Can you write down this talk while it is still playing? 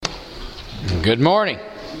Good morning.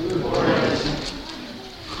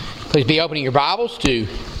 Please be opening your Bibles to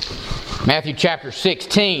Matthew chapter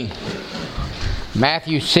 16.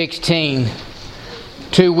 Matthew 16.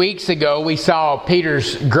 2 weeks ago we saw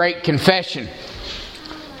Peter's great confession.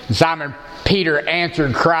 Simon Peter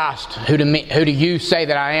answered Christ, who do you say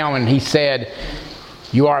that I am? And he said,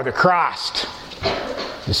 you are the Christ,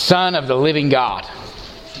 the Son of the living God.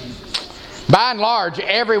 By and large,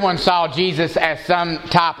 everyone saw Jesus as some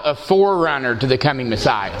type of forerunner to the coming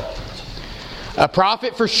Messiah. A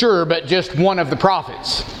prophet for sure, but just one of the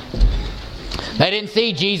prophets. They didn't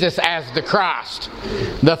see Jesus as the Christ,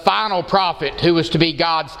 the final prophet who was to be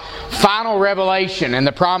God's final revelation and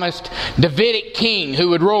the promised Davidic king who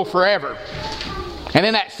would rule forever. And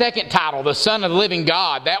then that second title, the Son of the living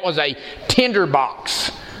God, that was a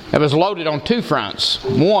tinderbox that was loaded on two fronts.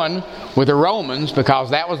 One with the Romans, because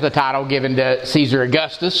that was the title given to Caesar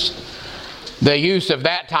Augustus. The use of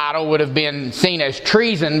that title would have been seen as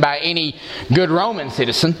treason by any good Roman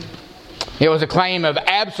citizen. It was a claim of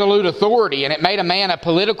absolute authority, and it made a man a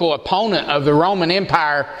political opponent of the Roman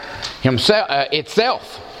Empire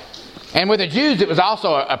itself. And with the Jews, it was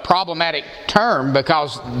also a problematic term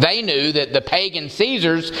because they knew that the pagan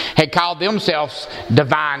Caesars had called themselves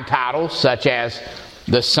divine titles, such as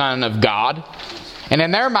the Son of God. And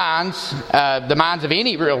in their minds, the minds of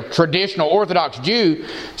any real traditional Orthodox Jew,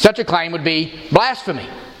 such a claim would be blasphemy.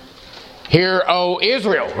 Hear, O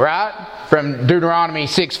Israel, right? From Deuteronomy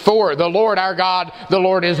 6:4, the Lord our God, the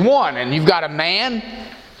Lord is one. And you've got a man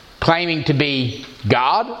claiming to be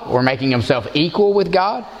God or making himself equal with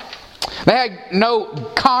God. They had no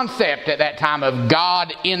concept at that time of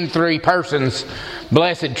God in three persons,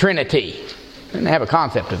 blessed Trinity. They didn't have a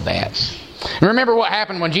concept of that. Remember what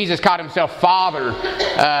happened when Jesus called himself Father.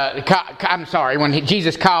 When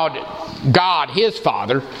Jesus called God his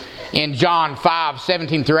Father in John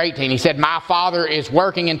 5:17 through 18. He said, my Father is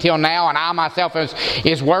working until now, and I myself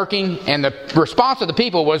is working. And the response of the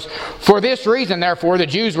people was, for this reason, therefore, the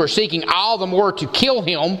Jews were seeking all the more to kill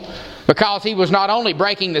him, because he was not only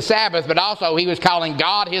breaking the Sabbath, but also he was calling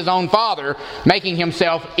God his own Father, making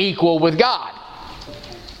himself equal with God.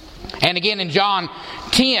 And again in John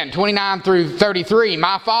 10:29 through 33,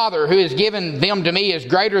 my Father who has given them to me is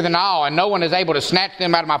greater than all, and no one is able to snatch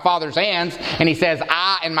them out of my Father's hands. And he says,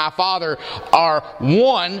 I and my Father are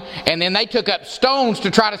one. And then they took up stones to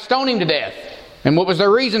try to stone him to death. And what was their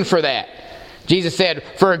reason for that? Jesus said,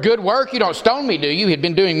 for a good work you don't stone me, do you? He had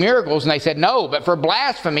been doing miracles. And they said, no, but for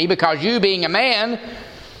blasphemy, because you being a man,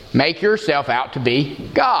 make yourself out to be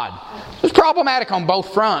God. It was problematic on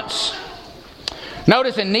both fronts.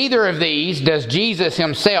 Notice in neither of these does Jesus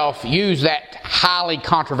himself use that highly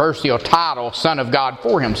controversial title, Son of God,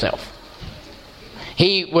 for himself.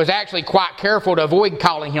 He was actually quite careful to avoid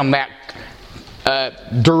calling him that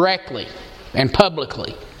directly and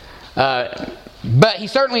publicly. But he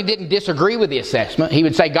certainly didn't disagree with the assessment. He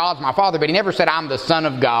would say, God's my Father, but he never said, I'm the Son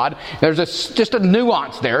of God. There's just a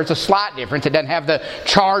nuance there. It's a slight difference. It doesn't have the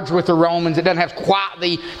charge with the Romans. It doesn't have quite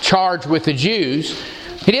the charge with the Jews.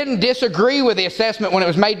 He didn't disagree with the assessment when it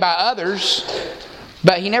was made by others,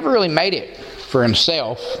 but he never really made it for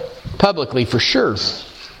himself, publicly for sure.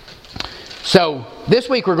 So this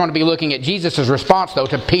week we're going to be looking at Jesus' response, though,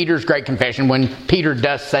 to Peter's great confession when Peter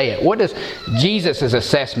does say it. What is Jesus'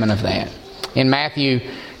 assessment of that? In Matthew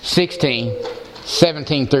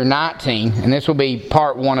 16:17 through 19, and this will be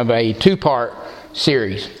part one of a two-part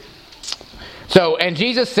series. So, and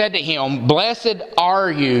Jesus said to him, blessed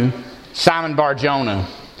are you, Simon Bar-Jonah,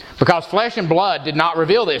 because flesh and blood did not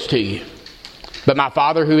reveal this to you, but my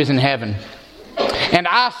Father who is in heaven. And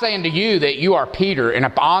I say unto you that you are Peter, and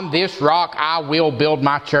upon this rock I will build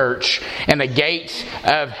my church, and the gates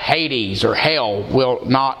of Hades or hell will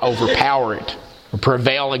not overpower it or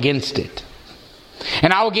prevail against it.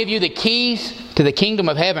 And I will give you the keys to the kingdom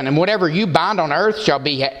of heaven, and whatever you bind on earth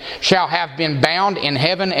shall have been bound in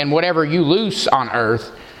heaven, and whatever you loose on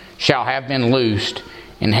earth shall have been loosed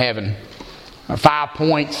in heaven. 5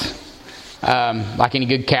 points, like any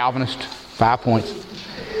good Calvinist, 5 points.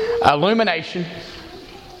 Illumination,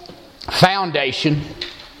 foundation,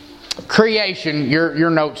 creation.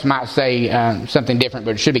 Your notes might say something different,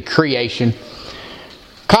 but it should be creation,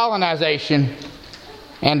 colonization,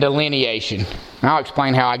 and delineation. And I'll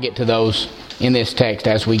explain how I get to those in this text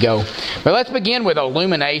as we go. But let's begin with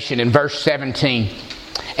illumination in verse 17.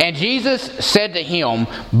 And Jesus said to him,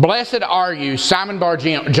 blessed are you, Simon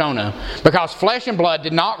Bar-Jonah, because flesh and blood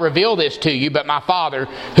did not reveal this to you, but my Father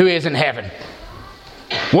who is in heaven.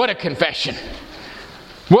 What a confession.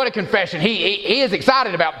 What a confession. He is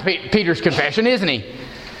excited about Peter's confession, isn't he?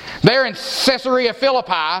 There in Caesarea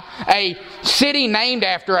Philippi, a city named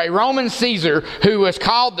after a Roman Caesar who was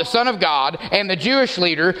called the Son of God, and the Jewish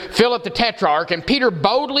leader, Philip the Tetrarch, and Peter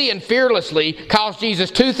boldly and fearlessly calls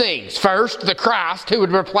Jesus two things. First, the Christ, who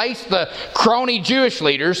would replace the crony Jewish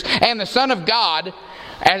leaders, and the Son of God,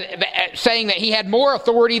 saying that he had more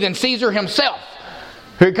authority than Caesar himself,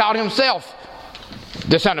 who called himself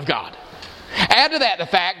the Son of God. Add to that the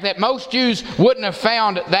fact that most Jews would have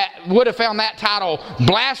found that title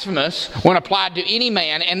blasphemous when applied to any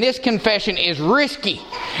man, and this confession is risky.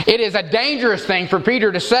 It is a dangerous thing for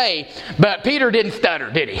Peter to say, but Peter didn't stutter,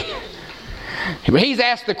 did he? He's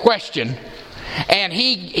asked the question, and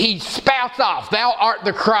he spouts off, "Thou art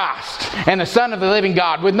the Christ and the Son of the living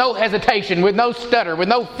God," with no hesitation, with no stutter, with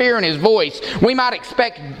no fear in his voice. We might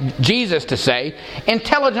expect Jesus to say,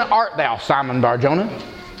 "Intelligent art thou, Simon Bar-Jonah."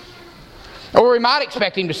 Or we might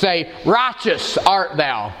expect him to say, "Righteous art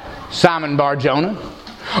thou, Simon Bar-Jonah."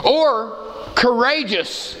 Or,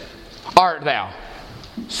 "Courageous art thou,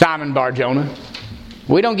 Simon Bar-Jonah."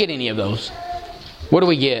 We don't get any of those. What do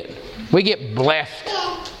we get? We get blessed.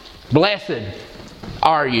 Blessed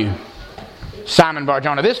are you, Simon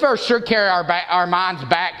Bar-Jonah. This verse should carry our minds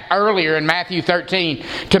back earlier in Matthew 13,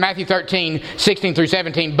 16 through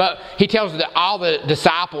 17. But he tells all the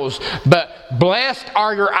disciples, "But blessed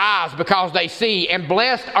are your eyes because they see, and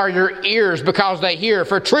blessed are your ears because they hear.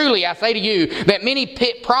 For truly I say to you that many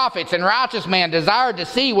prophets and righteous men desired to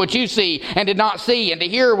see what you see and did not see, and to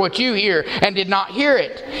hear what you hear and did not hear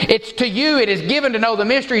it. It's to you it is given to know the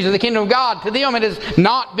mysteries of the kingdom of God. To them it has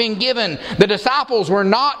not been given." The disciples were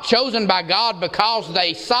not chosen by God because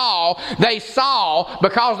they saw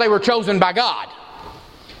because they were chosen by God.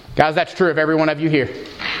 Guys, that's true of every one of you here.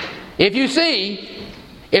 If you see,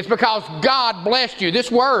 it's because God blessed you.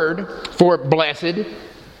 This word for blessed,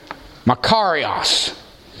 makarios,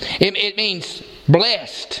 it means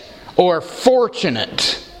blessed or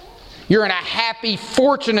fortunate. You're in a happy,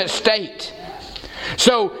 fortunate state.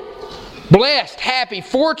 So, blessed, happy,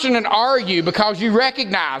 fortunate are you because you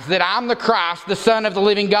recognize that I'm the Christ, the Son of the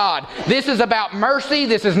living God. This is about mercy.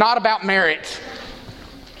 This is not about merit.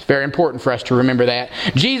 It's very important for us to remember that.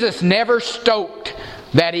 Jesus never stoked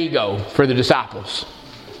that ego for the disciples.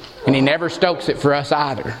 And he never stokes it for us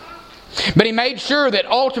either. But he made sure that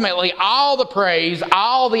ultimately all the praise,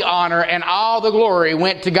 all the honor, and all the glory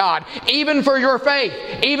went to God. Even for your faith,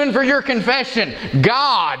 even for your confession,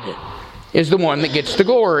 God is the one that gets the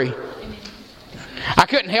glory. I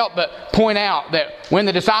couldn't help but point out that when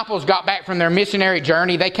the disciples got back from their missionary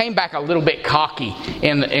journey, they came back a little bit cocky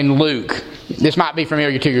in Luke. This might be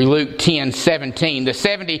familiar to you, Luke 10:17. The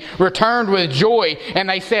 70 returned with joy, and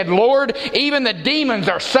they said, "Lord, even the demons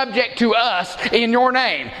are subject to us in your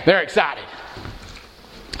name." They're excited.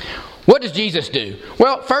 What does Jesus do?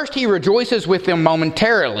 Well, first he rejoices with them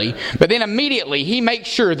momentarily, but then immediately he makes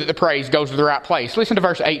sure that the praise goes to the right place. Listen to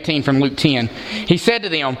verse 18 from Luke 10. He said to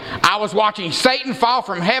them, "I was watching Satan fall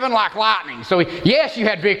from heaven like lightning." So yes, you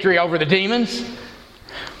had victory over the demons,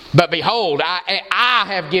 but behold, I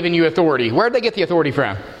have given you authority. Where did they get the authority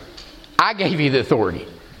from? I gave you the authority.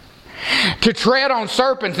 "To tread on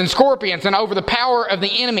serpents and scorpions and over the power of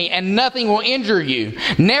the enemy, and nothing will injure you.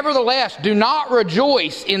 Nevertheless, do not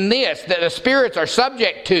rejoice in this, that the spirits are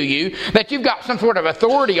subject to you, that you've got some sort of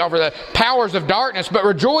authority over the powers of darkness, but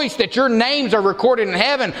rejoice that your names are recorded in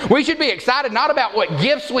heaven." We should be excited not about what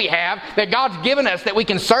gifts we have that God's given us that we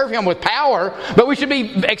can serve Him with power, but we should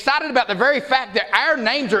be excited about the very fact that our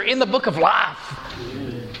names are in the book of life.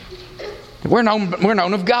 We're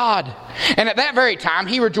known of God. And at that very time,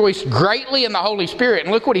 he rejoiced greatly in the Holy Spirit.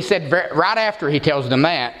 And look what he said right after he tells them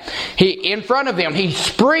that. In front of them, he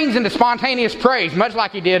springs into spontaneous praise, much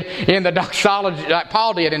like he did in the doxology, like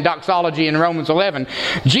Paul did in doxology in Romans 11.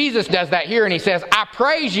 Jesus does that here, and he says, "I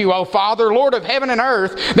praise you, O Father, Lord of heaven and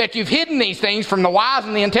earth, that you've hidden these things from the wise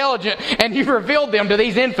and the intelligent, and you've revealed them to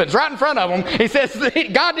these infants." Right in front of them, he says,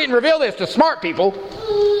 God didn't reveal this to smart people.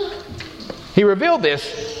 He revealed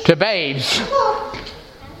this to babes.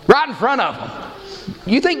 Right in front of them.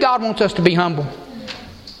 You think God wants us to be humble?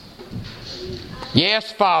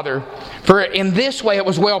 "Yes, Father, for in this way it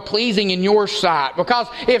was well-pleasing in your sight." Because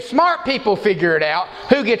if smart people figure it out,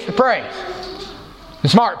 who gets the praise? The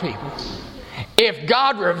smart people. If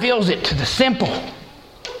God reveals it to the simple,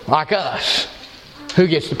 like us, who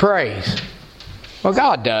gets the praise? Well,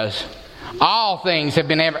 God does. All things have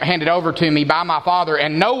been handed over to me by my Father,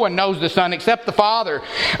 and no one knows the Son except the Father,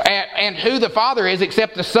 and who the Father is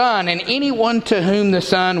except the Son, and anyone to whom the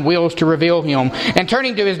Son wills to reveal him. And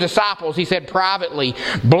turning to his disciples, he said privately,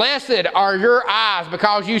 "Blessed are your eyes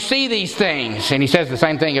because you see these things." And he says the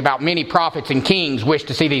same thing about many prophets and kings wish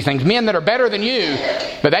to see these things. Men that are better than you,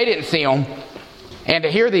 but they didn't see them. And to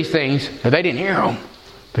hear these things, but they didn't hear them.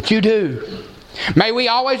 But you do. May we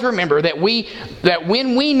always remember that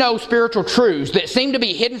when we know spiritual truths that seem to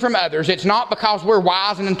be hidden from others, it's not because we're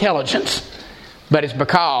wise and intelligent, but it's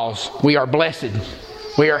because we are blessed.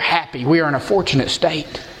 We are happy. We are in a fortunate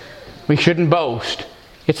state. We shouldn't boast.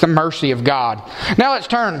 It's the mercy of God. Now let's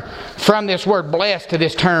turn from this word blessed to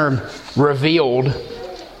this term revealed.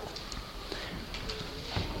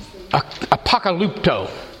 Apocalypto.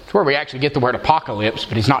 It's where we actually get the word apocalypse,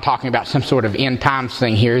 but he's not talking about some sort of end times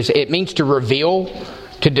thing here. It means to reveal,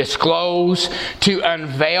 to disclose, to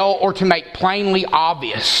unveil, or to make plainly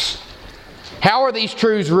obvious. How are these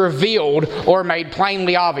truths revealed or made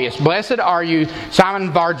plainly obvious? Blessed are you,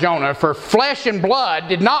 Simon Bar-Jonah, for flesh and blood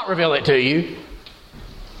did not reveal it to you,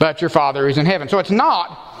 but your Father who's in heaven. So it's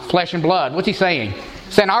not flesh and blood. What's he saying?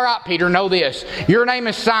 He's saying, all right, Peter, know this. Your name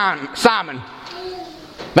is Simon.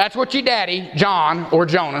 That's what your daddy, John or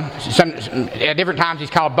Jonah, at different times he's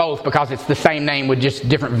called both because it's the same name with just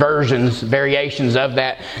different variations of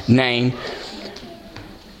that name.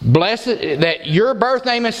 Blessed that your birth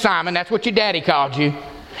name is Simon, that's what your daddy called you.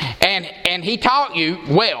 And he taught you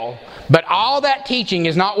well, but all that teaching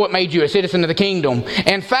is not what made you a citizen of the kingdom.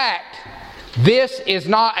 In fact, this is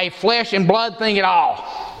not a flesh and blood thing at all.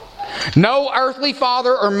 No earthly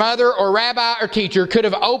father or mother or rabbi or teacher could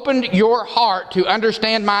have opened your heart to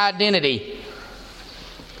understand my identity.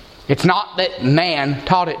 It's not that man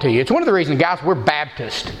taught it to you. It's one of the reasons, guys, we're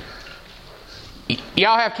Baptist.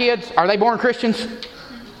 Y'all have kids? Are they born Christians?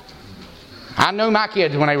 I knew my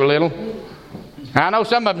kids when they were little. I know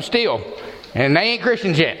some of them still. And they ain't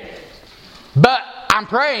Christians yet. But I'm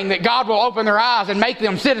praying that God will open their eyes and make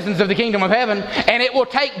them citizens of the kingdom of heaven. And it will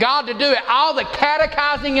take God to do it. All the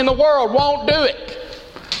catechizing in the world won't do it.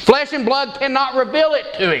 Flesh and blood cannot reveal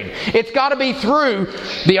it to him. It's got to be through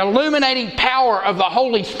the illuminating power of the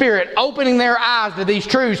Holy Spirit opening their eyes to these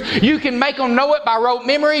truths. You can make them know it by rote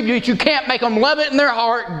memory, but you can't make them love it in their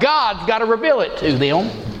heart. God's got to reveal it to them,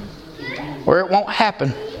 or it won't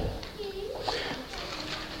happen.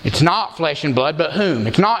 It's not flesh and blood, but whom?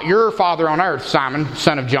 It's not your father on earth, Simon,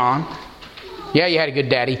 son of John. Yeah, you had a good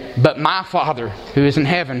daddy, but my Father who is in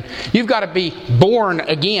heaven. You've got to be born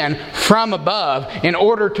again from above in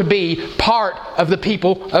order to be part of the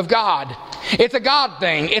people of God. It's a God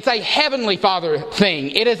thing. It's a heavenly Father thing.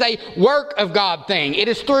 It is a work of God thing. It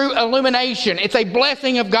is through illumination. It's a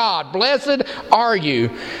blessing of God. Blessed are you,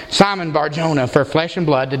 Simon Bar-Jonah, for flesh and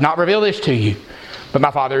blood did not reveal this to you, but my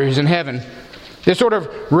Father who is in heaven. This sort of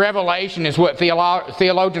revelation is what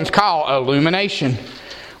theologians call illumination.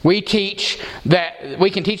 We teach that we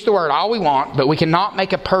can teach the Word all we want, but we cannot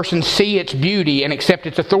make a person see its beauty and accept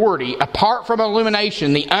its authority. Apart from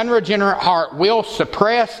illumination, the unregenerate heart will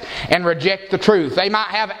suppress and reject the truth. They might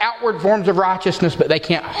have outward forms of righteousness, but they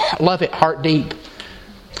can't love it heart deep.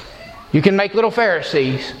 You can make little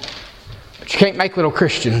Pharisees, but you can't make little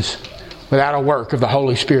Christians without a work of the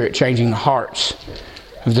Holy Spirit changing the hearts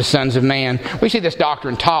of the sons of man. We see this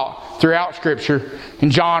doctrine taught throughout Scripture.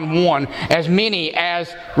 In John 1, as many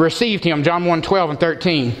as received Him, John 1, 12 and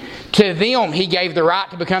 13, to them He gave the right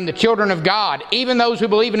to become the children of God, even those who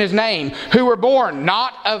believe in His name, who were born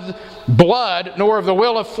not of blood, nor of the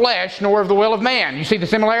will of flesh, nor of the will of man. You see the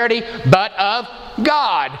similarity? But of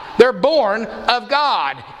God. They're born of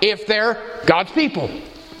God if they're God's people.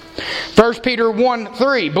 1 Peter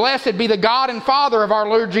 1:3, blessed be the God and Father of our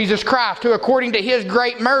Lord Jesus Christ, who according to His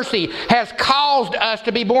great mercy has caused us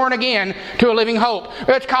to be born again to a living hope.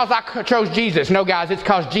 It's because I chose Jesus. No, guys, it's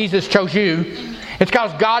because Jesus chose you. It's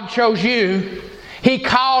because God chose you. He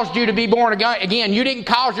caused you to be born again. You didn't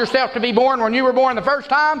cause yourself to be born when you were born the first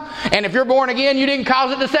time. And if you're born again, you didn't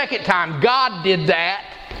cause it the second time. God did that.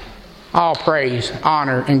 All praise,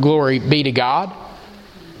 honor, and glory be to God.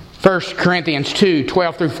 1 Corinthians 2,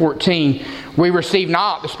 12 through 14, we receive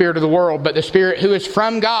not the spirit of the world, but the Spirit who is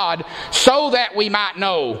from God, so that we might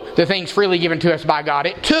know the things freely given to us by God.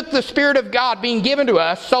 It took the Spirit of God being given to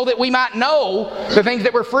us so that we might know the things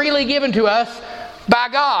that were freely given to us by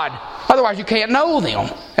God. Otherwise you can't know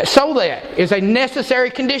them. So that is a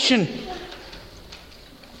necessary condition.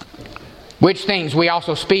 Which things we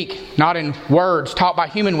also speak, not in words taught by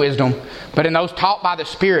human wisdom, but in those taught by the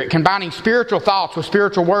Spirit, combining spiritual thoughts with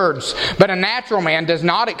spiritual words. But a natural man does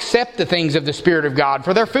not accept the things of the Spirit of God,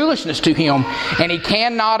 for their foolishness to him, and he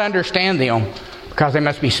cannot understand them, because they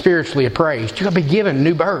must be spiritually appraised. You're going to be given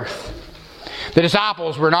new birth. The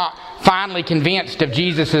disciples were not finally convinced of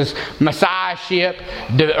Jesus' messiahship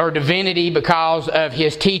or divinity because of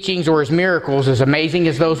his teachings or his miracles, as amazing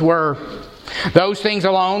as those were. Those things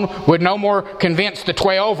alone would no more convince the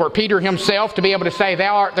 12 or Peter himself to be able to say,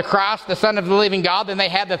 "Thou art the Christ, the Son of the living God," than they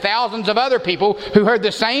had the thousands of other people who heard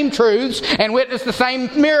the same truths and witnessed the same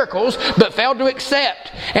miracles, but failed to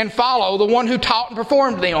accept and follow the one who taught and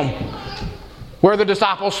performed them. Were the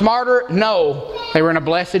disciples smarter? No. They were in a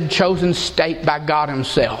blessed, chosen state by God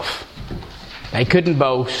Himself. They couldn't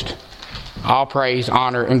boast. All praise,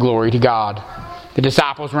 honor, and glory to God. The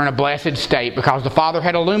disciples were in a blessed state because the Father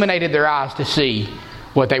had illuminated their eyes to see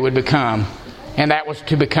what they would become. And that was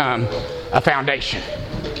to become a foundation.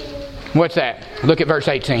 What's that? Look at verse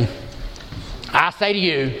 18. "I say to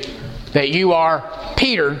you that you are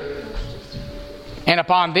Peter, and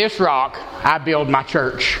upon this rock I build my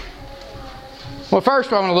church." Well,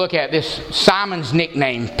 first I want to look at this Simon's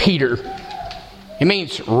nickname, Peter. It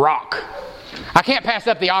means rock. I can't pass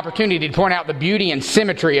up the opportunity to point out the beauty and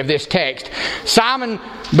symmetry of this text. Simon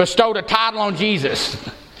bestowed a title on Jesus.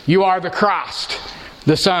 "You are the Christ,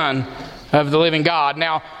 the Son of the living God."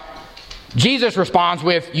 Now, Jesus responds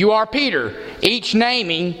with, "You are Peter." Each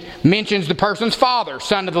naming mentions the person's father.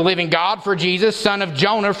 Son of the living God for Jesus, son of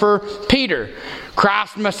Jonah for Peter.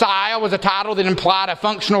 Christ Messiah was a title that implied a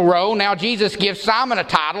functional role. Now Jesus gives Simon a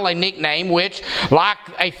title, a nickname, which, like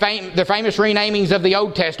the famous renamings of the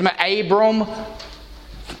Old Testament, Abram,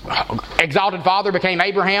 exalted father, became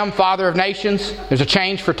Abraham, father of nations. There's a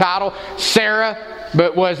change for title. Sarah,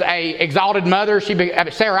 but was a exalted mother.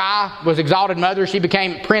 Sarai was exalted mother. She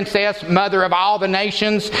became princess, mother of all the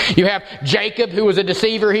nations. You have Jacob, who was a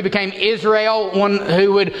deceiver. He became Israel, one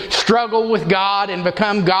who would struggle with God and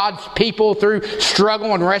become God's people through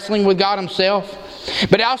struggle and wrestling with God Himself.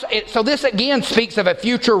 But also, so this again speaks of a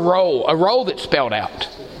future role, a role that's spelled out.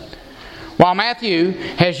 While Matthew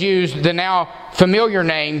has used the now familiar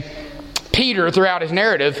name Peter throughout his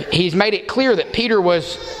narrative, he's made it clear that Peter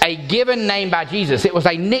was a given name by Jesus. It was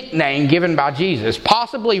a nickname given by Jesus.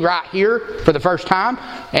 Possibly right here for the first time,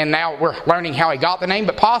 and now we're learning how he got the name,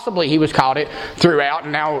 but possibly he was called it throughout,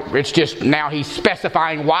 and now he's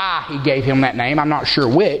specifying why he gave him that name. I'm not sure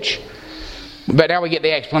which, but now we get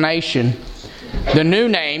the explanation. The new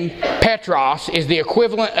name, Petros, is the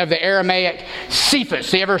equivalent of the Aramaic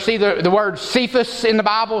Cephas. You ever see the word Cephas in the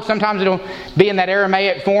Bible? Sometimes it'll be in that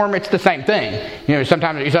Aramaic form. It's the same thing. You know,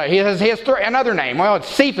 sometimes you say, he has another name. Well,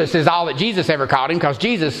 Cephas is all that Jesus ever called him because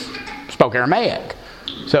Jesus spoke Aramaic.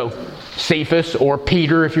 So, Cephas or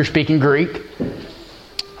Peter if you're speaking Greek.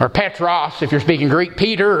 Or Petros if you're speaking Greek.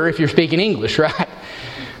 Peter if you're speaking English, right?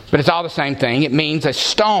 But it's all the same thing. It means a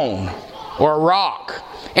stone or a rock.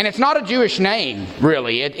 And it's not a Jewish name,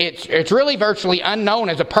 really. It's really virtually unknown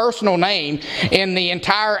as a personal name in the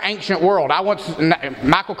entire ancient world.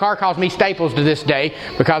 Michael Carr calls me Staples to this day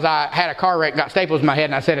because I had a car wreck, got staples in my head,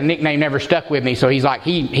 and I said a nickname never stuck with me. So he's like,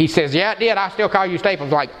 he says, "Yeah, it did. I still call you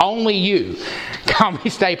Staples." Like, only you call me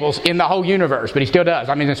Staples in the whole universe, but he still does.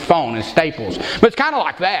 I mean, his phone is Staples. But it's kind of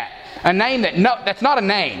like that. A name that's not a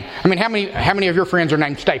name. I mean, how many of your friends are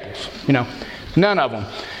named Staples? You know, none of them.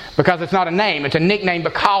 Because it's not a name, it's a nickname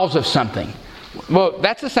because of something. Well,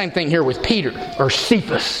 that's the same thing here with Peter, or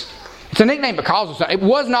Cephas. It's a nickname because of something. It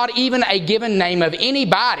was not even a given name of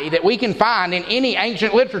anybody that we can find in any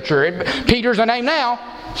ancient literature. Peter's a name now,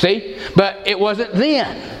 see? But it wasn't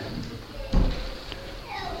then.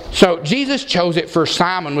 So Jesus chose it for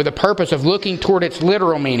Simon with the purpose of looking toward its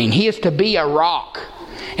literal meaning. He is to be a rock,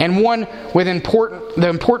 and one with the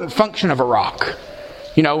important function of a rock.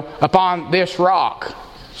 You know, upon this rock,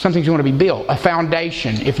 something's going to be built, a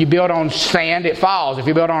foundation. If you build on sand, it falls. If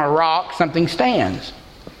you build on a rock, something stands.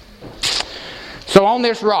 So on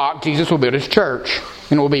this rock, Jesus will build His church,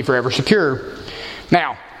 and it will be forever secure.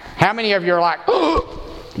 Now, how many of you are like, "Oh,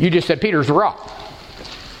 you just said Peter's the rock"?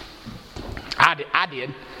 I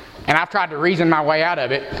did. And I've tried to reason my way out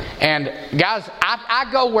of it. And guys, I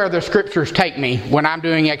go where the Scriptures take me when I'm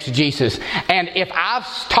doing exegesis. And if I've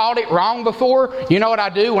taught it wrong before, you know what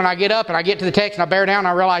I do when I get up and I get to the text and I bear down and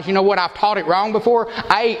I realize, you know what, I've taught it wrong before?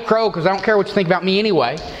 I eat crow because I don't care what you think about me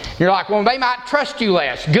anyway. You're like, well, they might trust you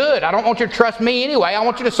less. Good. I don't want you to trust me anyway. I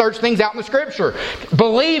want you to search things out in the Scripture.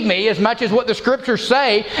 Believe me as much as what the Scriptures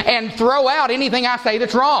say and throw out anything I say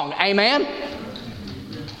that's wrong. Amen?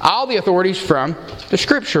 All the authorities from the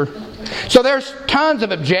Scripture. So there's tons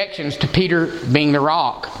of objections to Peter being the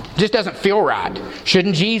rock. It just doesn't feel right.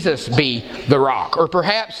 Shouldn't Jesus be the rock? Or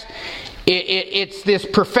perhaps it's this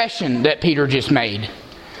profession that Peter just made.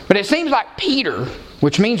 But it seems like Peter,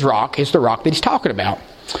 which means rock, is the rock that he's talking about.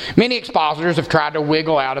 Many expositors have tried to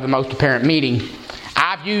wiggle out of the most apparent meaning.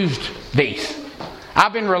 I've used these.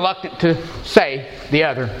 I've been reluctant to say the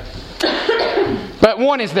other. But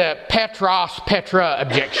one is the Petra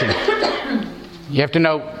objection. You have to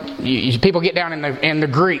know, people get down in the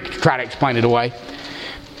Greek to try to explain it away.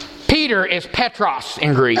 Peter is Petros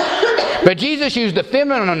in Greek. But Jesus used the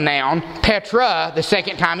feminine noun, Petra, the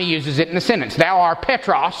second time he uses it in the sentence. Thou art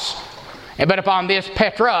Petros, but upon this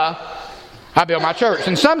Petra I build my church.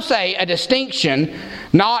 And some say a distinction,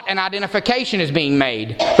 not an identification, is being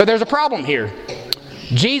made. But there's a problem here.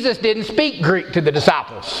 Jesus didn't speak Greek to the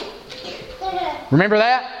disciples. Remember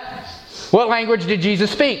that? What language did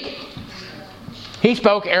Jesus speak? He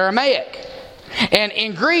spoke Aramaic. And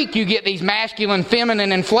in Greek you get these masculine,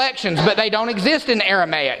 feminine inflections, but they don't exist in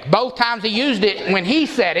Aramaic. Both times he used it, when he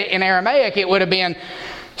said it in Aramaic, it would have been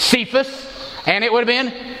Cephas and it would have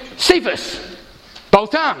been Cephas.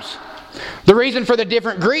 Both times. The reason for the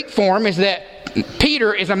different Greek form is that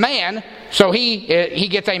Peter is a man, so he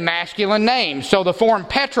gets a masculine name. So the form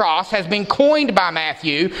Petros has been coined by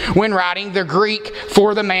Matthew when writing the Greek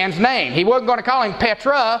for the man's name. He wasn't going to call him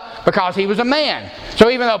Petra because he was a man. So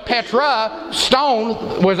even though Petra,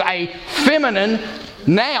 stone, was a feminine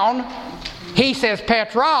noun, he says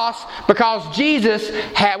Petros because Jesus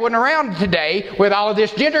wasn't around today with all of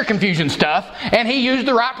this gender confusion stuff, and he used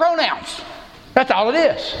the right pronouns. That's all it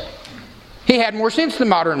is. He had more sense than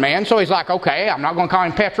modern man, so he's like, okay, I'm not going to call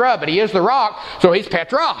him Petra, but he is the rock, so he's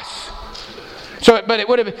Petros. But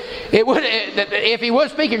if he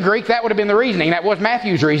was speaking Greek, that would have been the reasoning. That was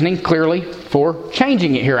Matthew's reasoning, clearly, for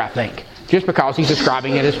changing it here, I think. Just because he's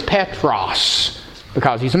describing it as Petros,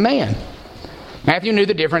 because he's a man. Matthew knew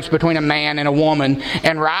the difference between a man and a woman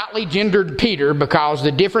and rightly gendered Peter because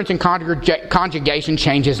the difference in conjugation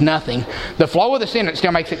changes nothing. The flow of the sentence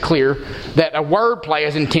still makes it clear that a word play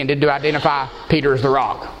is intended to identify Peter as the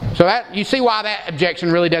rock. So that you see why that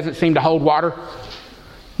objection really doesn't seem to hold water?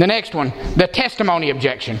 The next one, the testimony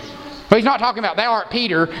objection. Well, he's not talking about thou art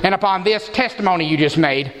Peter, and upon this testimony you just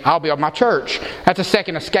made, I'll build my church. That's a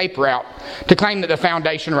second escape route to claim that the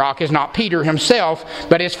foundation rock is not Peter himself,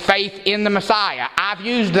 but his faith in the Messiah. I've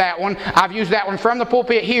used that one. I've used that one from the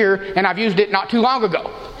pulpit here, and I've used it not too long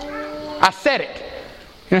ago. I said it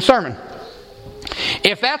in a sermon.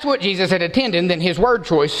 If that's what Jesus had intended, then his word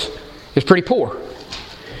choice is pretty poor.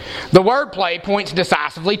 The wordplay points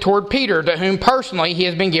decisively toward Peter, to whom personally he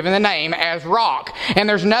has been given the name as rock. And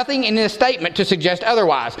there's nothing in this statement to suggest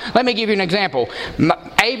otherwise. Let me give you an example.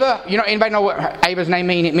 Ava, anybody know what Ava's name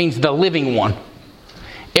means? It means the living one.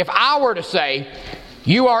 If I were to say,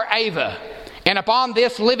 you are Ava, and upon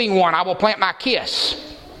this living one I will plant my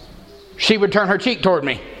kiss, she would turn her cheek toward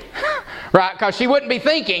me. Right? Because she wouldn't be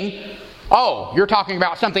thinking, oh, you're talking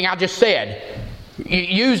about something I just said. You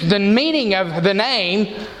use the meaning of the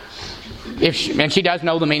name. And she does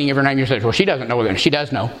know the meaning of her name. You say, well, she doesn't know it. She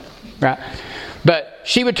does know, right? But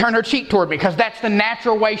she would turn her cheek toward me because that's the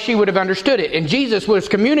natural way she would have understood it. And Jesus was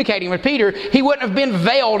communicating with Peter. He wouldn't have been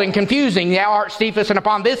veiled and confusing. Thou art Cephas, and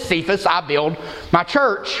upon this Cephas I build my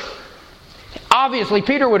church. Obviously,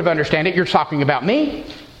 Peter would have understood it. You're talking about me.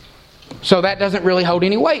 So that doesn't really hold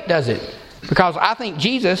any weight, does it? Because I think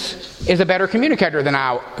Jesus is a better communicator than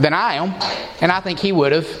I am. And I think he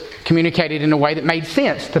would have communicated in a way that made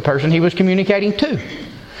sense to the person he was communicating to.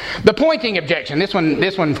 The pointing objection, this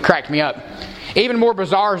one cracked me up. Even more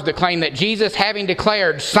bizarre is the claim that Jesus, having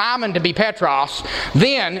declared Simon to be Petros,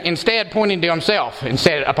 then instead pointing to himself and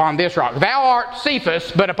said, upon this rock, thou art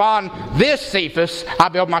Cephas, but upon this Cephas I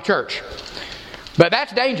build my church. But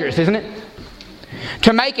that's dangerous, isn't it?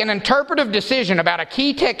 To make an interpretive decision about a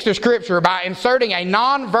key text of Scripture by inserting a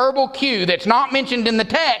non-verbal cue that's not mentioned in the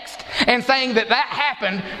text and saying that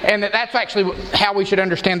happened and that's actually how we should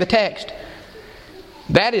understand the text.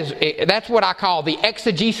 That's what I call the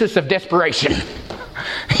exegesis of desperation.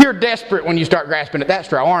 You're desperate when you start grasping at that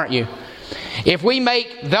straw, aren't you? If we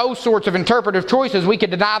make those sorts of interpretive choices, we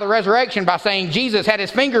could deny the resurrection by saying Jesus had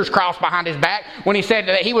his fingers crossed behind his back when he said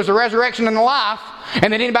that he was the resurrection and the life,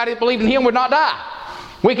 and that anybody that believed in him would not die.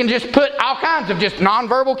 We can just put all kinds of just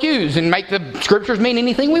nonverbal cues and make the Scriptures mean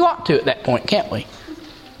anything we want to at that point, can't we?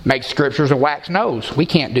 Make Scriptures a wax nose. We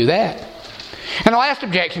can't do that. And the last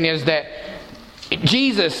objection is that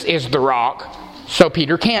Jesus is the rock, so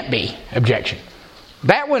Peter can't be. Objection.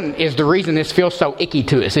 That one is the reason this feels so icky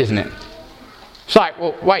to us, isn't it? It's like,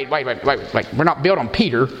 well, wait. We're not built on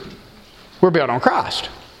Peter. We're built on Christ.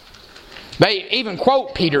 They even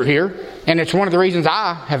quote Peter here, and it's one of the reasons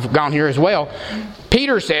I have gone here as well.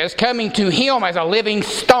 Peter says, coming to him as a living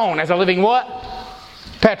stone. As a living what?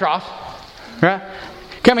 Petros. Right?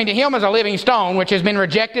 Coming to him as a living stone, which has been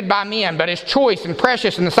rejected by men, but is choice and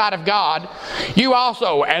precious in the sight of God. You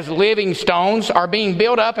also, as living stones, are being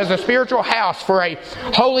built up as a spiritual house for a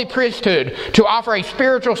holy priesthood, to offer a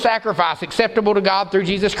spiritual sacrifice acceptable to God through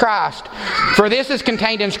Jesus Christ. For this is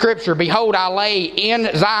contained in Scripture, behold, I lay in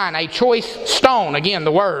Zion a choice stone, again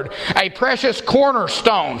the word, a precious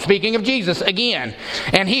cornerstone, speaking of Jesus again,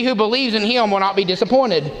 and he who believes in him will not be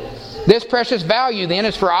disappointed. This precious value then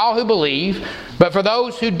is for all who believe, but for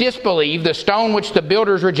those who disbelieve, the stone which the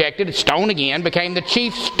builders rejected, stone again, became the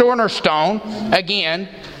chief cornerstone again,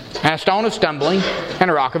 and a stone of stumbling and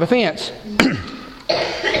a rock of offense.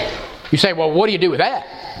 You say, well, what do you do with that?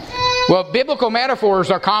 Well, biblical metaphors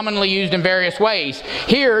are commonly used in various ways.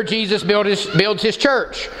 Here, Jesus builds his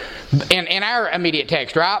church in our immediate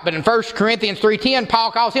text, right? But in 1 Corinthians 3:10,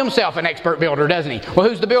 Paul calls himself an expert builder, doesn't he? Well,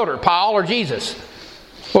 who's the builder, Paul or Jesus?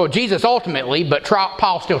 Well, Jesus ultimately, but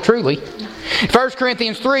Paul still truly. 1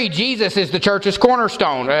 Corinthians 3, Jesus is the church's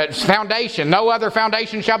cornerstone, its foundation. No other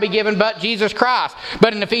foundation shall be given but Jesus Christ.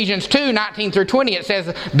 But in Ephesians 2, 19 through 20, it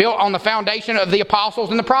says, built on the foundation of the apostles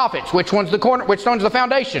and the prophets. Which one's the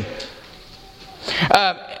foundation?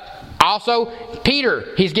 Also, Peter,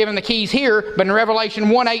 he's given the keys here, but in Revelation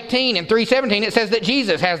 1:18 and 3:17 it says that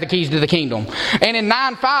Jesus has the keys to the kingdom. And in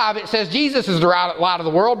 9:5 it says Jesus is the light of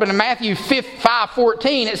the world, but in Matthew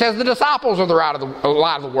 5:14 it says the disciples are the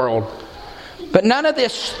light of the world. But none of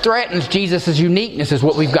this threatens Jesus' uniqueness is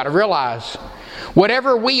what we've got to realize.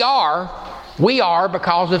 Whatever we are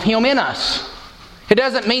because of him in us. It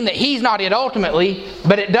doesn't mean that he's not it ultimately,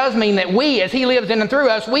 but it does mean that we, as he lives in and through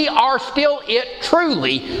us, we are still it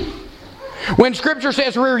truly. When Scripture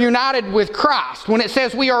says we're united with Christ, when it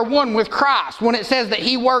says we are one with Christ, when it says that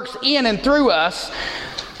he works in and through us,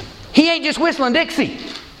 he ain't just whistling Dixie.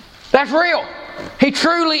 That's real. He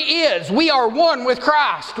truly is. We are one with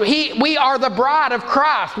Christ. We are the bride of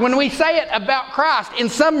Christ. When we say it about Christ in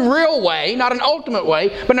some real way, not an ultimate way,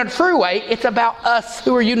 but in a true way, it's about us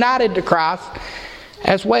who are united to Christ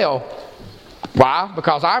as well. Why?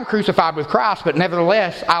 Because I'm crucified with Christ, but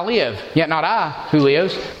nevertheless I live. Yet not I who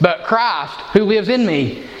lives, but Christ who lives in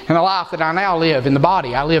me. And the life that I now live in the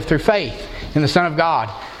body, I live through faith in the Son of God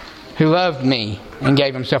who loved me and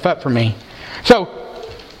gave himself up for me. So,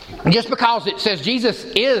 just because it says Jesus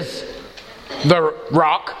is the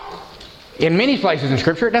rock in many places in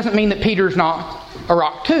Scripture, it doesn't mean that Peter's not a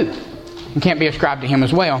rock too. It can't be ascribed to him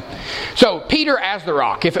as well. So, Peter as the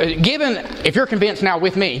rock. If you're convinced now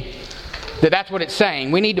with me that that's what it's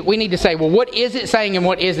saying, we need to say, well, what is it saying and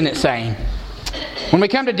what isn't it saying? When we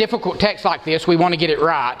come to difficult texts like this, we want to get it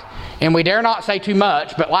right. And we dare not say too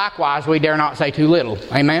much, but likewise, we dare not say too little.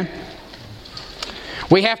 Amen?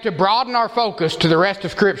 We have to broaden our focus to the rest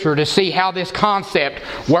of Scripture to see how this concept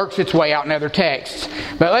works its way out in other texts.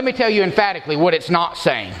 But let me tell you emphatically what it's not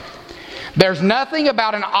saying. There's nothing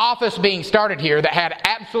about an office being started here that had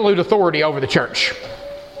absolute authority over the church.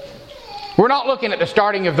 We're not looking at the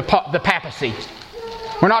starting of the papacy.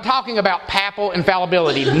 We're not talking about papal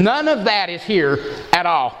infallibility. None of that is here at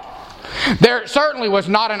all. There certainly was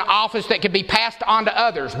not an office that could be passed on to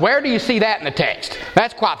others. Where do you see that in the text?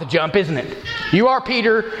 That's quite the jump, isn't it? You are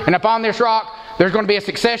Peter, and upon this rock there's going to be a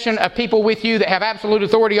succession of people with you that have absolute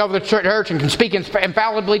authority over the church and can speak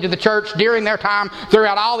infallibly to the church during their time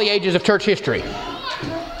throughout all the ages of church history.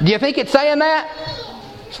 Do you think it's saying that?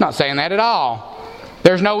 It's not saying that at all.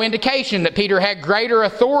 There's no indication that Peter had greater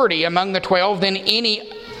authority among the 12 than any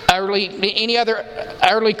other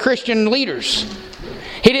early Christian leaders.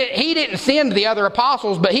 He didn't send the other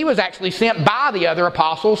apostles, but he was actually sent by the other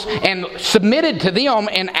apostles and submitted to them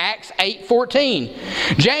in Acts 8:14.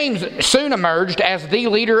 James soon emerged as the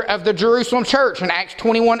leader of the Jerusalem church in Acts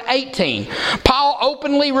 21:18. Paul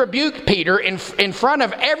openly rebuked Peter in front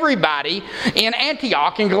of everybody in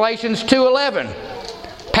Antioch in Galatians 2:11.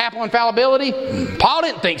 Papal infallibility? Paul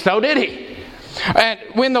didn't think so, did he? And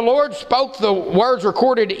when the Lord spoke the words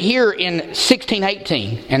recorded here in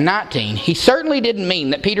 16:18 and 19, he certainly didn't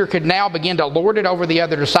mean that Peter could now begin to lord it over the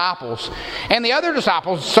other disciples. And the other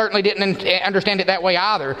disciples certainly didn't understand it that way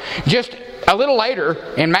either. Just a little later,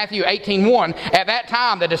 in Matthew 18:1, at that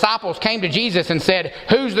time the disciples came to Jesus and said,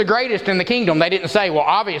 "Who's the greatest in the kingdom?" They didn't say, "Well,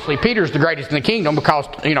 obviously Peter's the greatest in the kingdom because,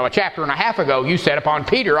 a chapter and a half ago you said upon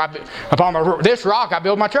Peter, upon this rock I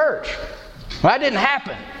build my church." Well, that didn't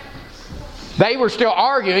happen. They were still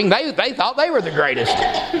arguing. They thought they were the greatest.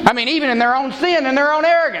 I mean, even in their own sin and their own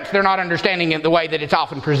arrogance, they're not understanding it the way that it's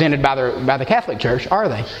often presented by the Catholic Church, are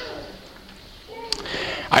they?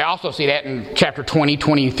 I also see that in chapter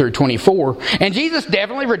 20 through 24. And Jesus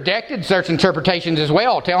definitely rejected such interpretations as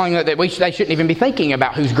well, telling that they shouldn't even be thinking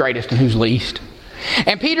about who's greatest and who's least.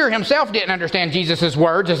 And Peter himself didn't understand Jesus'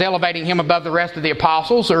 words as elevating him above the rest of the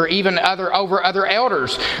apostles or even over other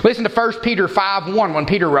elders. Listen to 1 Peter 5:1 when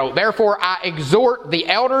Peter wrote, "Therefore I exhort the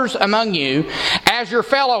elders among you as your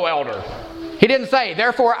fellow elder." He didn't say,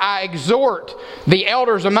 "Therefore I exhort the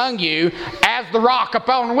elders among you as the rock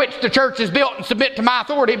upon which the church is built and submit to my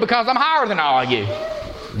authority because I'm higher than all of you."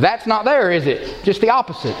 That's not there, is it? Just the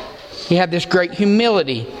opposite. He had this great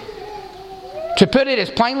humility. To put it as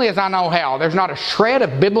plainly as I know how, there's not a shred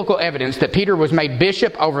of biblical evidence that Peter was made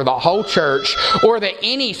bishop over the whole church or that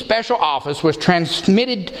any special office was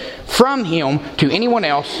transmitted from him to anyone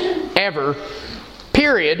else ever.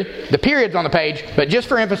 Period. The period's on the page, but just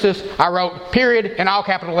for emphasis, I wrote period in all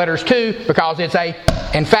capital letters too because it's a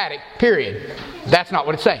emphatic period. That's not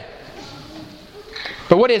what it's saying.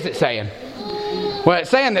 But what is it saying? Well, it's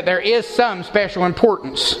saying that there is some special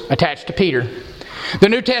importance attached to Peter. The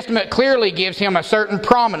New Testament clearly gives him a certain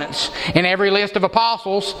prominence in every list of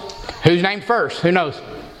apostles. Who's named first? Who knows?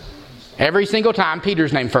 Every single time,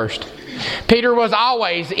 Peter's named first. Peter was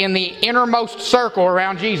always in the innermost circle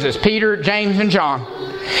around Jesus. Peter, James, and John.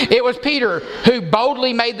 It was Peter who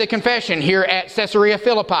boldly made the confession here at Caesarea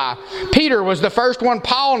Philippi. Peter was the first one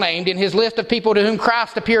Paul named in his list of people to whom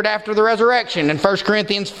Christ appeared after the resurrection in 1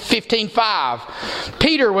 Corinthians 15:5.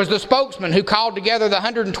 Peter was the spokesman who called together the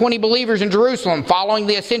 120 believers in Jerusalem following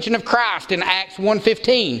the ascension of Christ in Acts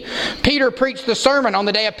 1:15. Peter preached the sermon on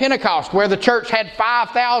the day of Pentecost where the church had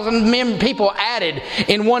 5,000 people added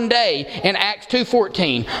in one day in Acts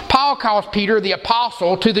 2:14. Paul calls Peter the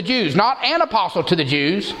apostle to the Jews, not an apostle to the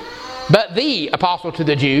Jews, but the apostle to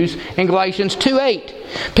the Jews in Galatians 2:8.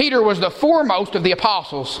 Peter was the foremost of the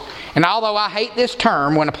apostles, and although I hate this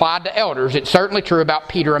term when applied to elders, it's certainly true about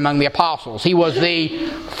Peter among the apostles. He was the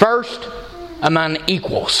first among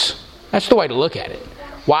equals. That's the way to look at it.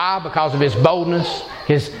 Why? Because of his boldness,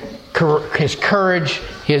 his courage,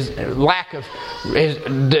 his lack of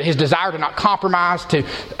his desire to not compromise, to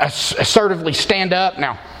assertively stand up.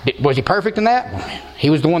 Now, was he perfect in that? He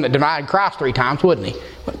was the one that denied Christ 3 times, wasn't he?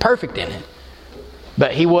 Wasn't perfect in it.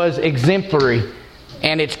 But he was exemplary,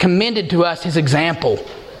 and it's commended to us his example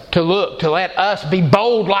to let us be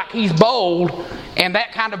bold like he's bold, and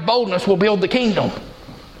that kind of boldness will build the kingdom.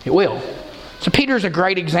 It will. So Peter's a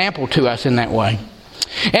great example to us in that way.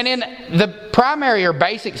 And in the primary or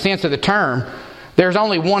basic sense of the term, there's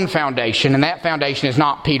only one foundation, and that foundation is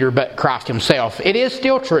not Peter but Christ himself. It is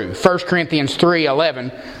still true. 1 Corinthians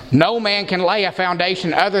 3:11, no man can lay a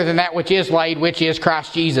foundation other than that which is laid, which is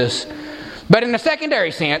Christ Jesus. But in a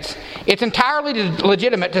secondary sense, it's entirely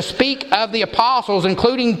legitimate to speak of the apostles,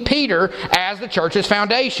 including Peter, as the church's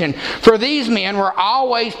foundation. For these men were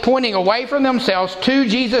always pointing away from themselves to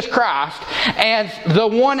Jesus Christ as the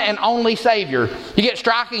one and only Savior. You get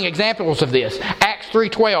striking examples of this. Acts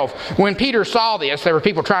 3:12. When Peter saw this, there were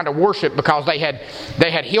people trying to worship because they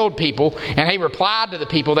had healed people, and he replied to the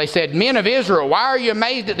people. They said, "Men of Israel, why are you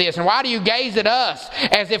amazed at this? And why do you gaze at us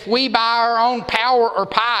as if we by our own power or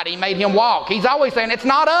piety made him walk?" He's always saying, it's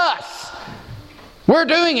not us. We're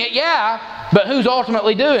doing it, yeah, but who's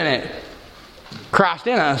ultimately doing it? Christ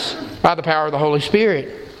in us by the power of the Holy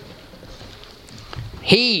Spirit.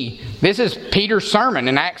 This is Peter's sermon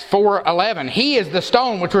in Acts 4:11. He is the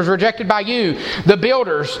stone which was rejected by you, the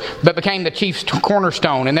builders, but became the chief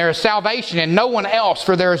cornerstone. And there is salvation in no one else,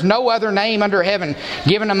 for there is no other name under heaven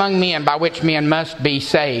given among men by which men must be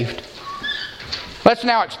saved. Let's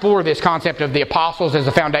now explore this concept of the apostles as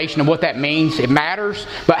the foundation and what that means. It matters,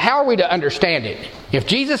 but how are we to understand it? If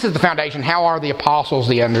Jesus is the foundation, how are the apostles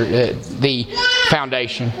the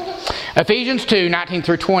foundation? Ephesians 2:19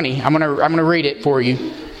 through 20. I'm going to read it for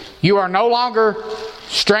you. You are no longer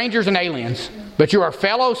strangers and aliens, but you are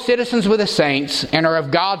fellow citizens with the saints and are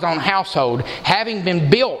of God's own household, having been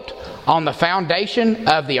built on the foundation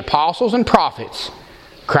of the apostles and prophets.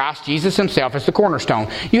 Christ Jesus himself is the cornerstone.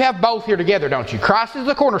 You have both here together, don't you? Christ is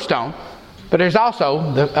the cornerstone, but there's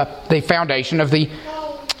also the foundation of the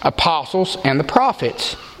apostles and the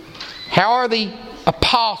prophets. How are the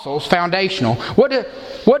apostles foundational? What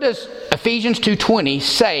does Ephesians 2:20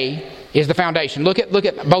 say is the foundation? Look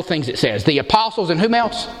at both things it says. The apostles and whom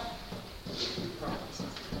else?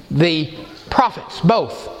 The prophets,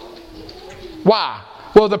 both. Why?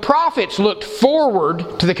 Well, the prophets looked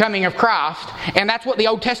forward to the coming of Christ, and that's what the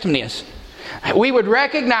Old Testament is. We would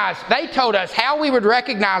recognize, they told us how we would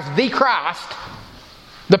recognize the Christ,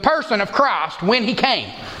 the person of Christ, when He came.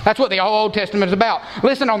 That's what the whole Old Testament is about.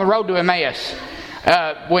 Listen, on the road to Emmaus,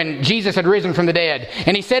 when Jesus had risen from the dead,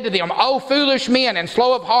 and He said to them, "O foolish men and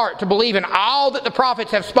slow of heart to believe in all that the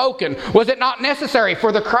prophets have spoken, was it not necessary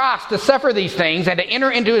for the Christ to suffer these things and to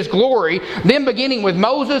enter into His glory? Then beginning with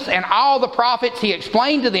Moses and all the prophets, He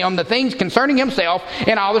explained to them the things concerning Himself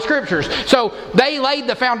in all the Scriptures." So they laid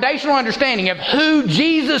the foundational understanding of who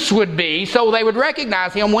Jesus would be so they would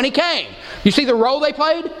recognize Him when He came. You see the role they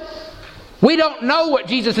played? We don't know what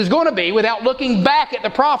Jesus is going to be without looking back at the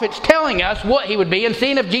prophets telling us what He would be and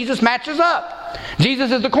seeing if Jesus matches up.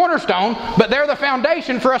 Jesus is the cornerstone, but they're the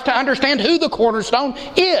foundation for us to understand who the cornerstone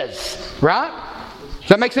is. Right? Does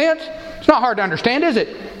that make sense? It's not hard to understand, is it?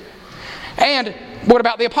 And what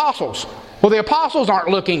about the apostles? Well, the apostles aren't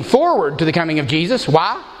looking forward to the coming of Jesus.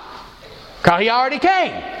 Why? Because He already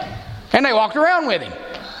came. And they walked around with Him.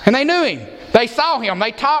 And they knew Him. They saw Him.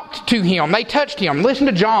 They talked to Him. They touched Him. Listen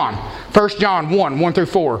to John. 1 John 1, 1 through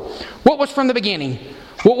 4. What was from the beginning?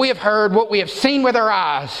 What we have heard, what we have seen with our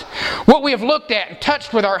eyes, what we have looked at and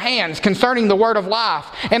touched with our hands concerning the word of life.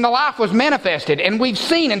 And the life was manifested, and we've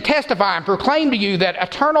seen and testify and proclaim to you that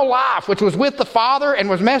eternal life which was with the Father and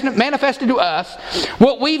was manifested to us.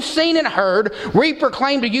 What we've seen and heard, we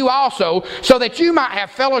proclaim to you also, so that you might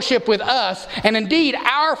have fellowship with us. And indeed,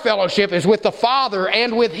 our fellowship is with the Father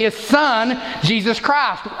and with His Son, Jesus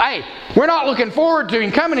Christ. Hey, we're not looking forward to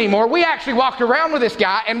Him coming anymore. We actually walked around with this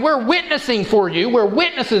guy, and we're witnessing for you. We're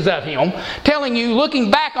witnesses of Him, telling you,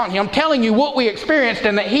 looking back on Him, telling you what we experienced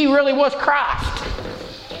and that He really was Christ.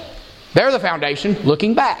 They're the foundation,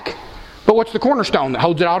 looking back. But what's the cornerstone that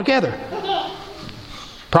holds it all together?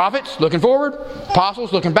 Prophets, looking forward.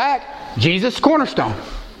 Apostles, looking back. Jesus, cornerstone.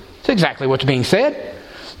 That's exactly what's being said.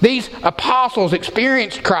 These apostles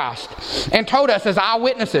experienced Christ and told us as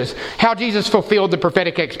eyewitnesses how Jesus fulfilled the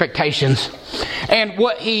prophetic expectations and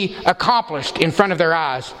what He accomplished in front of their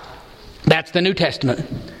eyes. That's the New Testament.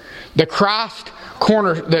 The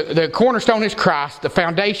cornerstone is Christ. The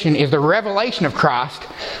foundation is the revelation of Christ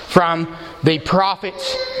from the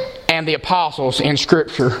prophets and the apostles in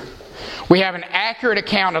Scripture. We have an accurate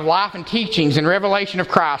account of life and teachings and revelation of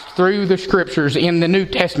Christ through the Scriptures in the New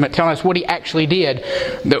Testament, telling us what He actually did.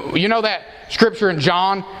 You know that Scripture in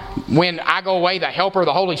John, when I go away, the Helper,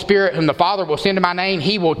 the Holy Spirit, whom the Father will send in my name,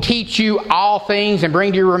 He will teach you all things and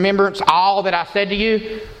bring to your remembrance all that I said to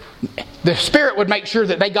you. The Spirit would make sure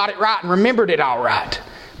that they got it right and remembered it all right.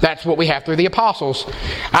 That's what we have through the apostles.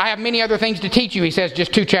 I have many other things to teach you, He says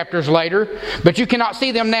just 2 chapters later, but you cannot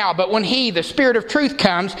see them now. But when He, the Spirit of truth,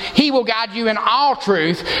 comes, He will guide you in all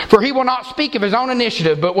truth, for He will not speak of His own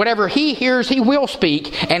initiative, but whatever He hears, He will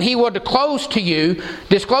speak, and He will disclose to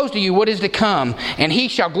you what is to come. And He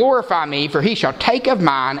shall glorify Me, for He shall take of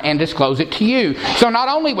mine and disclose it to you. So not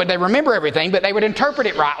only would they remember everything, but they would interpret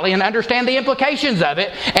it rightly and understand the implications of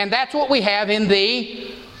it. And that's what we have in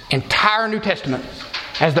the entire New Testament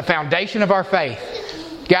as the foundation of our faith.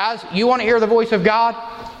 Guys, you want to hear the voice of God?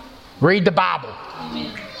 Read the Bible.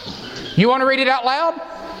 You want to read it out loud?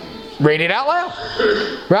 Read it out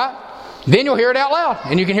loud. Right? Then you'll hear it out loud.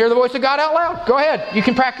 And you can hear the voice of God out loud. Go ahead. You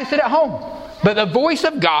can practice it at home. But the voice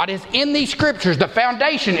of God is in these Scriptures. The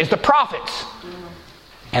foundation is the prophets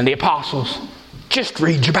and the apostles. Just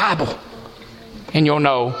read your Bible and you'll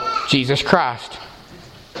know Jesus Christ.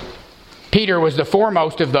 Peter was the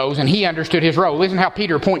foremost of those, and he understood his role. Listen how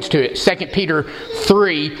Peter points to it. 2 Peter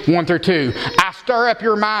 3, 1 through 2. I stir up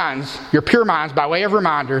your minds, your pure minds, by way of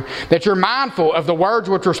reminder, that you're mindful of the words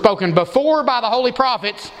which were spoken before by the holy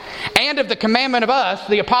prophets, and of the commandment of us,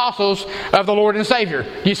 the apostles of the Lord and Savior.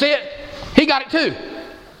 Do you see it? He got it too.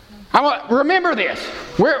 Remember this.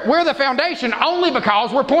 We're the foundation only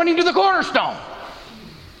because we're pointing to the cornerstone.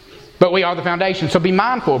 But we are the foundation. So be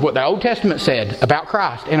mindful of what the Old Testament said about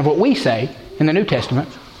Christ and of what we say in the New Testament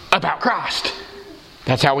about Christ.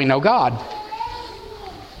 That's how we know God.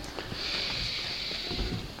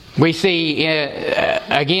 We see,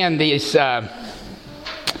 again, this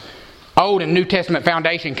Old and New Testament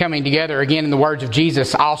foundation coming together again in the words of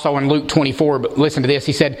Jesus, also in Luke 24. But listen to this.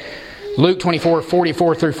 He said, Luke 24,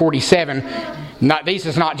 44 through 47. This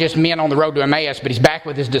is not just men on the road to Emmaus, but He's back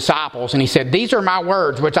with His disciples. And He said, these are my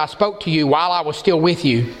words which I spoke to you while I was still with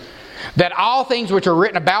you. that all things which are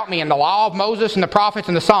written about me in the law of Moses and the prophets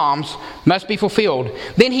and the Psalms must be fulfilled.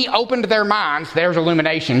 Then he opened their minds, there's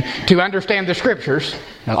illumination, to understand the Scriptures.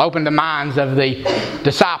 And opened the minds of the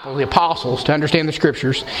disciples, the apostles, to understand the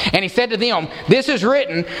Scriptures. And he said to them, this is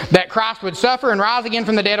written, that Christ would suffer and rise again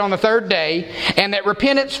from the dead on the third day, and that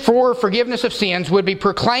repentance for forgiveness of sins would be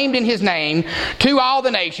proclaimed in his name to all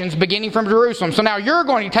the nations, beginning from Jerusalem. So now you're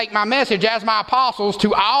going to take my message as my apostles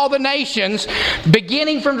to all the nations,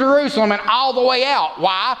 beginning from Jerusalem and all the way out.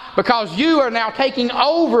 Why? Because you are now taking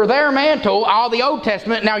over their mantle, all the Old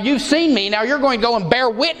Testament. Now you've seen me. Now you're going to go and bear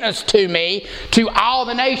witness to me, to all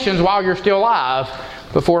the nations while you're still alive,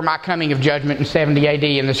 before my coming of judgment in 70 AD,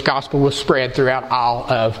 and this gospel was spread throughout all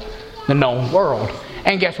of the known world.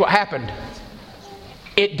 And guess what happened?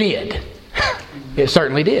 It did. It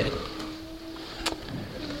certainly did.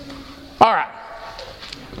 All right.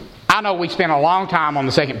 I know we spent a long time on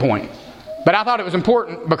the second point, but I thought it was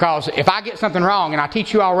important because if I get something wrong and I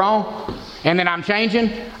teach you all wrong, and then I'm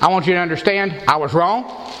changing, I want you to understand I was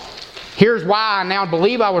wrong. Here's why I now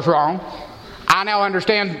believe I was wrong. I now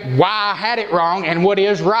understand why I had it wrong and what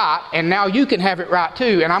is right, and now you can have it right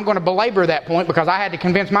too. And I'm going to belabor that point because I had to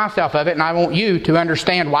convince myself of it, and I want you to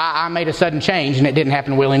understand why I made a sudden change and it didn't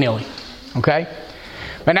happen willy-nilly. Okay?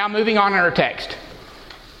 But now moving on in our text,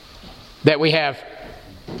 that we have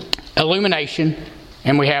illumination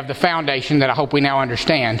and we have the foundation that I hope we now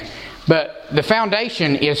understand. But the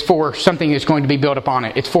foundation is for something that's going to be built upon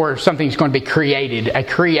it. It's for something that's going to be created, a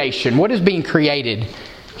creation. What is being created?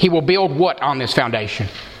 He will build what on this foundation?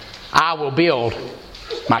 I will build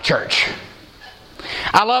my church.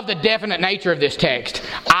 I love the definite nature of this text.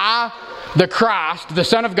 I, the Christ, the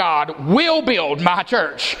Son of God, will build my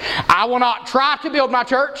church. I will not try to build my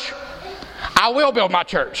church. I will build my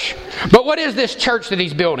church. But what is this church that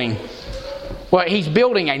he's building? Well, he's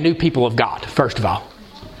building a new people of God, first of all.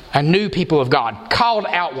 A new people of God. Called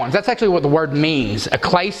out ones. That's actually what the word means.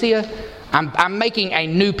 Ecclesia. I'm making a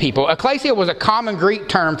new people. Ecclesia was a common Greek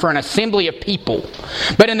term for an assembly of people.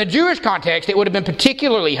 But in the Jewish context, it would have been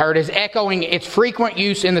particularly heard as echoing its frequent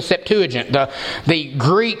use in the Septuagint, the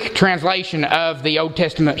Greek translation of the Old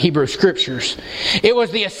Testament Hebrew Scriptures. It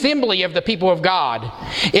was the assembly of the people of God.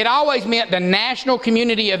 It always meant the national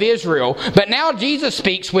community of Israel. But now Jesus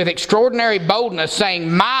speaks with extraordinary boldness, saying,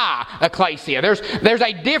 my ecclesia. There's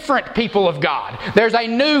a different people of God. There's a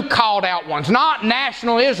new called out ones. Not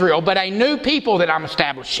national Israel, but a new people that I'm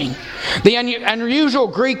establishing. The unusual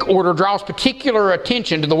Greek order draws particular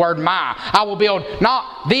attention to the word my. I will build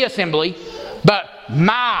not the assembly, but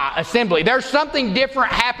my assembly. There's something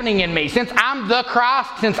different happening in me. Since I'm the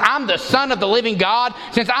Christ, since I'm the Son of the living God,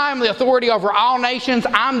 since I am the authority over all nations,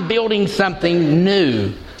 I'm building something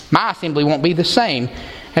new. My assembly won't be the same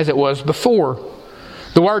as it was before.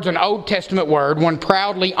 The word's an Old Testament word, one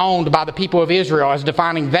proudly owned by the people of Israel as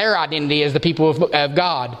defining their identity as the people of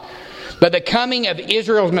God. But the coming of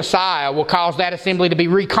Israel's Messiah will cause that assembly to be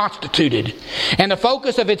reconstituted. And the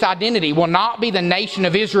focus of its identity will not be the nation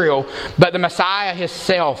of Israel, but the Messiah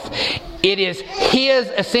himself. It is his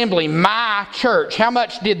assembly, my church. How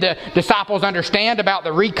much did the disciples understand about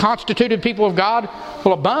the reconstituted people of God?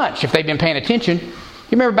 Well, a bunch, if they've been paying attention. You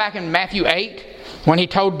remember back in Matthew 8? When he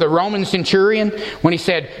told the Roman centurion, when he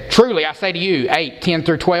said, truly I say to you,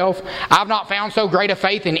 8:10-12, I've not found so great a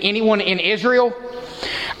faith in anyone in Israel.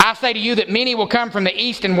 I say to you that many will come from the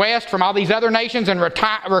east and west, from all these other nations, and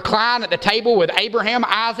recline at the table with Abraham,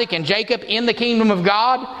 Isaac, and Jacob in the kingdom of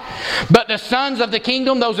God. But the sons of the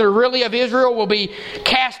kingdom, those that are really of Israel, will be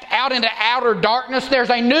cast out into outer darkness. There's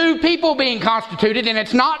a new people being constituted, and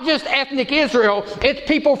it's not just ethnic Israel, it's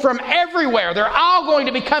people from everywhere. They're all going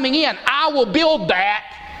to be coming in. I will build that.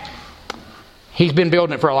 He's been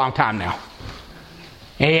building it for a long time now.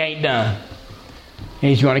 And he ain't done. And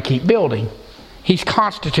he's going to keep building. He's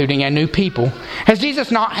constituting a new people. Has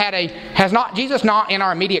Jesus not in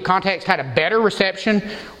our immediate context had a better reception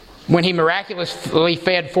when he miraculously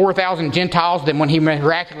fed 4,000 Gentiles than when he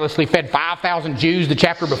miraculously fed 5,000 Jews the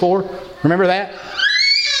chapter before? Remember that?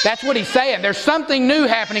 That's what he's saying. There's something new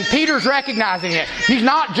happening. Peter's recognizing it. He's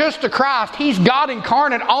not just the Christ. He's God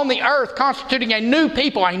incarnate on the earth, constituting a new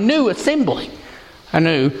people, a new assembly, a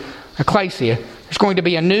new ecclesia. There's going to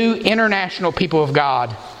be a new international people of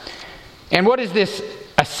God. And what is this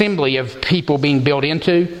assembly of people being built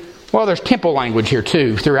into? Well, there's temple language here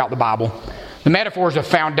too throughout the Bible. The metaphors of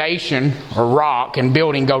foundation or rock and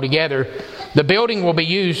building go together. The building will be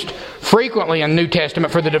used frequently in the New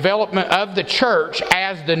Testament for the development of the church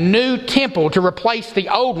as the new temple to replace the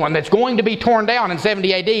old one that's going to be torn down in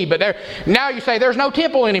 70 AD. But now you say there's no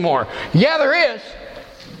temple anymore. Yeah, there is.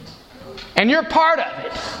 And you're part of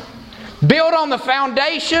it. Built on the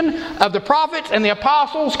foundation of the prophets and the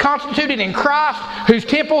apostles constituted in Christ, whose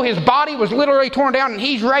temple, his body, was literally torn down and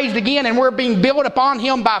he's raised again, and we're being built upon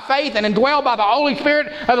him by faith and indwelled by the Holy Spirit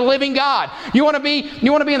of the living God. You want to be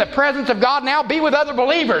in the presence of God now? Be with other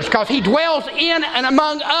believers, because he dwells in and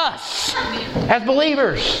among us as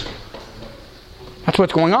believers. That's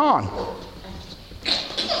what's going on.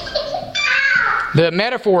 The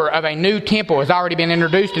metaphor of a new temple has already been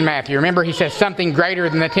introduced in Matthew. Remember, he says something greater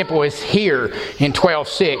than the temple is here in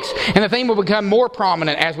 12:6. And the theme will become more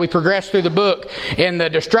prominent as we progress through the book, in the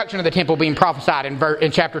destruction of the temple being prophesied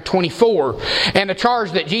in chapter 24. And the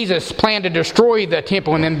charge that Jesus planned to destroy the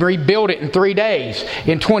temple and then rebuild it in 3 days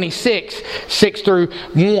in 26, 6 through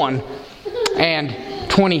 1, and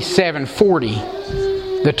 27:40.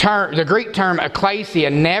 The Greek term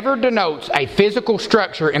ecclesia never denotes a physical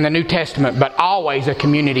structure in the New Testament, but always a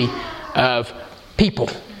community of people.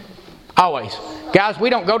 Always. Guys,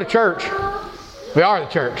 we don't go to church. We are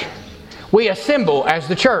the church. We assemble as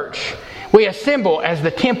the church. We assemble as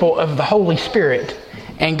the temple of the Holy Spirit.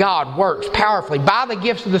 And God works powerfully by the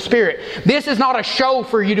gifts of the Spirit. This is not a show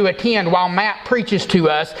for you to attend while Matt preaches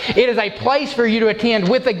to us. It is a place for you to attend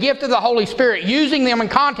with the gift of the Holy Spirit, using them in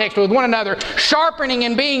context with one another, sharpening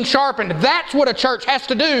and being sharpened. That's what a church has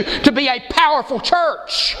to do to be a powerful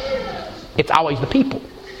church. It's always the people.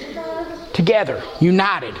 Together,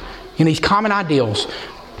 united in these common ideals,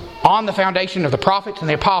 on the foundation of the prophets and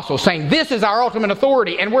the apostles, saying this is our ultimate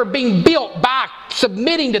authority, and we're being built by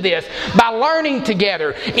submitting to this, by learning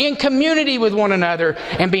together, in community with one another,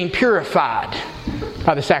 and being purified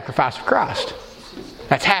by the sacrifice of Christ.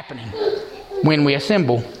 That's happening when we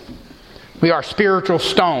assemble. We are spiritual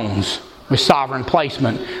stones with sovereign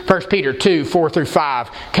placement. 1 Peter 2, 4 through 5,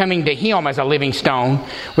 coming to him as a living stone,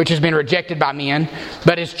 which has been rejected by men,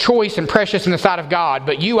 but is choice and precious in the sight of God.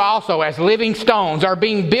 But you also, as living stones, are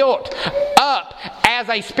being built up as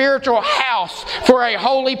a spiritual house for a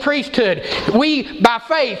holy priesthood. We, by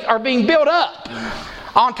faith, are being built up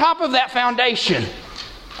on top of that foundation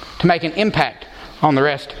to make an impact on the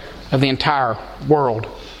rest of the entire world.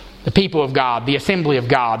 The people of God, the assembly of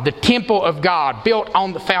God, the temple of God, built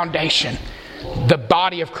on the foundation, the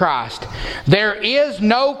body of Christ. There is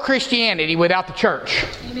no Christianity without the church.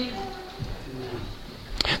 Amen.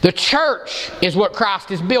 The church is what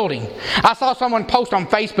Christ is building. I saw someone post on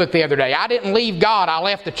Facebook the other day, I didn't leave God, I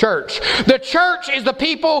left the church. The church is the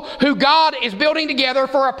people who God is building together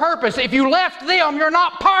for a purpose. If you left them, you're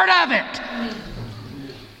not part of it.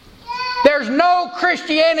 There's no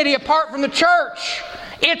Christianity apart from the church.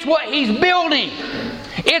 It's what He's building.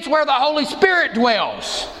 It's where the Holy Spirit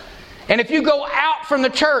dwells. And if you go out from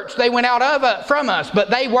the church, they went out from us,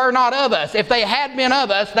 but they were not of us. If they had been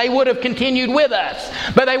of us, they would have continued with us.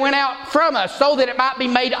 But they went out from us so that it might be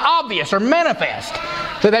made obvious or manifest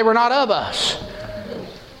that they were not of us.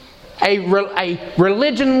 A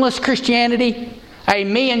religionless Christianity, a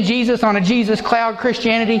me and Jesus on a Jesus cloud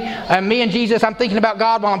Christianity, a me and Jesus, I'm thinking about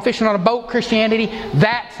God while I'm fishing on a boat Christianity,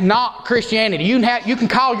 that's not Christianity. You can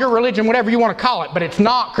call your religion whatever you want to call it, but it's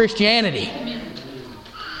not Christianity.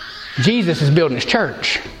 Jesus is building His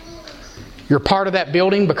church. You're part of that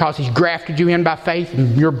building because He's grafted you in by faith,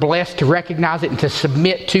 and you're blessed to recognize it and to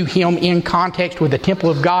submit to Him in context with the temple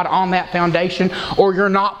of God on that foundation, or you're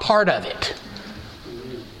not part of it.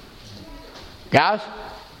 Guys,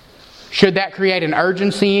 should that create an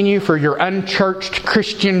urgency in you for your unchurched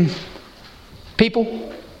Christian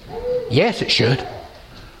people? Yes, it should.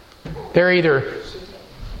 They're either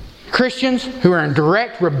Christians who are in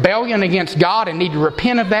direct rebellion against God and need to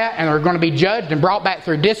repent of that and are going to be judged and brought back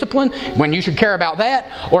through discipline when you should care about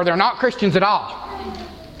that, or they're not Christians at all.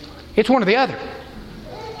 It's one or the other.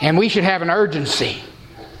 And we should have an urgency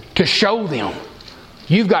to show them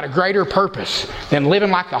you've got a greater purpose than living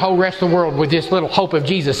like the whole rest of the world with this little hope of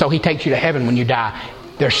Jesus so He takes you to heaven when you die.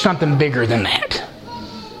 There's something bigger than that.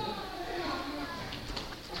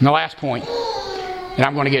 And the last point that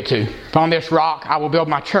I'm going to get to. Upon this rock I will build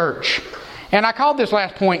my church. And I called this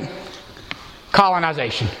last point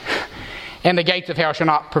colonization. And the gates of hell shall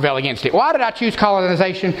not prevail against it. Why did I choose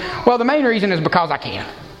colonization? Well, the main reason is because I can.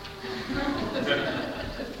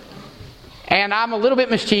 And I'm a little bit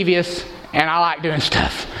mischievous, and I like doing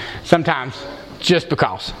stuff sometimes just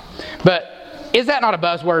because. But is that not a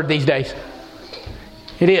buzzword these days?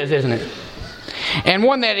 It is, isn't it? And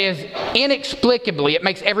one that is inexplicably, it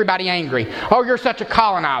makes everybody angry. Oh, you're such a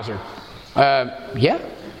colonizer. Yeah.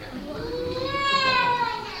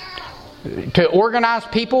 To organize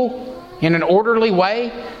people in an orderly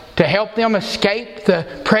way to help them escape the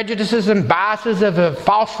prejudices and biases of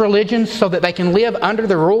false religions so that they can live under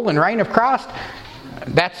the rule and reign of Christ.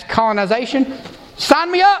 That's colonization.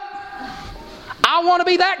 Sign me up. I want to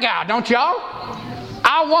be that guy, don't y'all?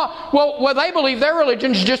 Well, they believe their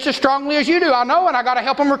religion's just as strongly as you do. I know, and I got to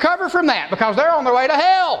help them recover from that because they're on their way to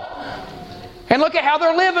hell. And look at how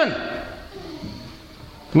they're living.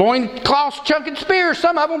 Loincloths, chunking spears,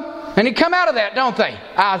 some of them. And they come out of that, don't they,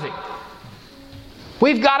 Isaac?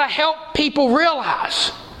 We've got to help people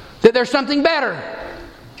realize that there's something better.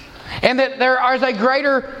 And that there is a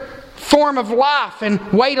greater form of life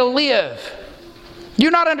and way to live. Do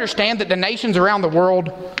you not understand that the nations around the world,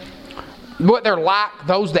 what they're like,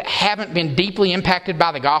 those that haven't been deeply impacted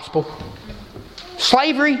by the gospel?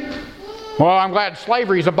 Slavery? Well, I'm glad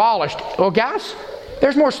slavery is abolished. Well, guys,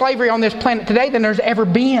 there's more slavery on this planet today than there's ever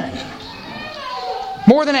been.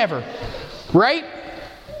 More than ever. Rape,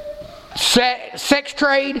 sex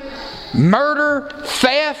trade, murder,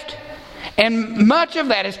 theft, and much of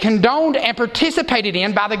that is condoned and participated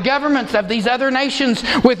in by the governments of these other nations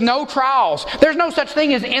with no trials. There's no such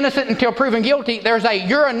thing as innocent until proven guilty. There's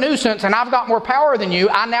you're a nuisance and I've got more power than you.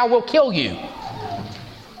 I now will kill you.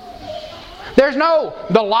 There's no,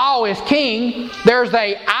 the law is king. There's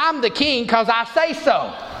I'm the king because I say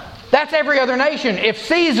so. That's every other nation. If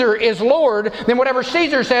Caesar is Lord, then whatever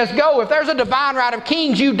Caesar says, go. If there's a divine right of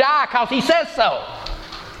kings, you die because he says so.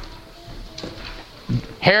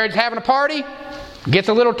 Herod's having a party, gets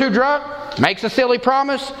a little too drunk, makes a silly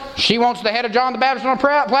promise. She wants the head of John the Baptist on a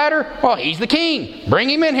platter. Well, he's the king. Bring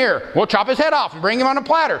him in here. We'll chop his head off and bring him on a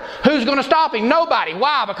platter. Who's going to stop him? Nobody.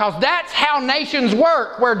 Why? Because that's how nations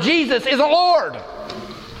work, where Jesus is a Lord.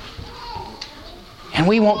 And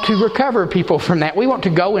we want to recover people from that. We want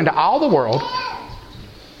to go into all the world,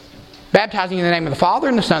 baptizing in the name of the Father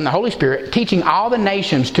and the Son and the Holy Spirit, teaching all the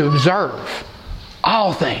nations to observe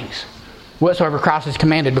all things whatsoever Christ has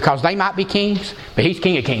commanded, because they might be kings, but He's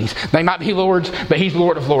King of Kings. They might be lords, but He's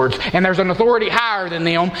Lord of Lords. And there's an authority higher than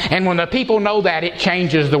them. And when the people know that, it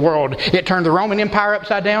changes the world. It turned the Roman Empire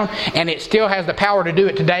upside down, and it still has the power to do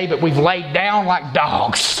it today, but we've laid down like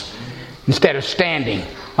dogs instead of standing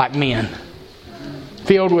like men.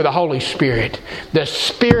 Filled with the Holy Spirit. The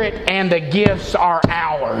Spirit and the gifts are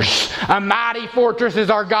ours. A mighty fortress is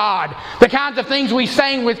our God. The kinds of things we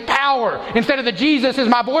sang with power instead of the Jesus is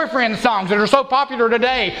my boyfriend songs that are so popular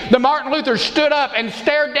today. The Martin Luther stood up and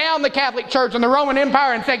stared down the Catholic Church and the Roman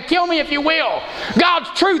Empire and said, kill me if you will. God's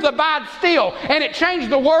truth abides still. And it changed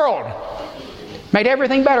the world. Made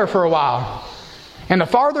everything better for a while. And the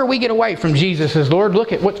farther we get away from Jesus as Lord,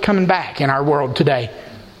 look at what's coming back in our world today.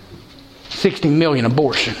 60 million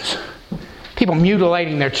abortions. People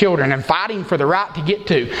mutilating their children and fighting for the right to get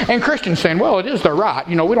to. And Christians saying, well, it is their right.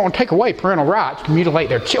 You know, we don't want to take away parental rights to mutilate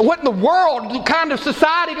their children. What in the world kind of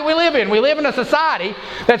society do we live in? We live in a society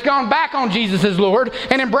that's gone back on Jesus as Lord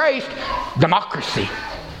and embraced democracy.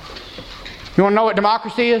 You want to know what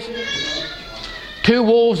democracy is? 2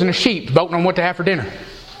 wolves and a sheep voting on what to have for dinner.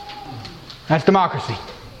 That's democracy.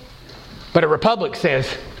 But a republic says,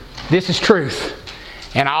 this is truth.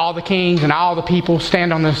 And all the kings and all the people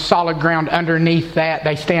stand on the solid ground underneath that.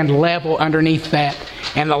 They stand level underneath that.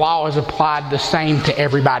 And the law is applied the same to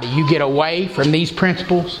everybody. You get away from these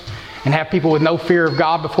principles and have people with no fear of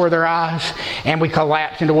God before their eyes, and we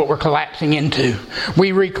collapse into what we're collapsing into.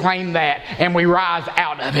 We reclaim that and we rise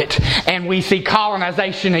out of it. And we see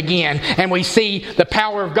colonization again. And we see the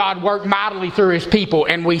power of God work mightily through His people.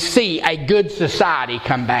 And we see a good society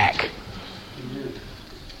come back.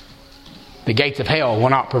 The gates of hell will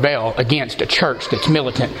not prevail against a church that's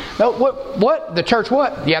militant. No, what? The church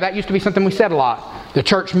what? Yeah, that used to be something we said a lot. The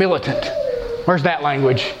church militant. Where's that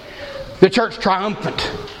language? The church triumphant.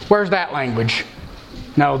 Where's that language?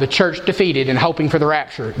 No, the church defeated and hoping for the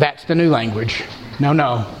rapture. That's the new language.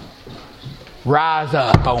 No. Rise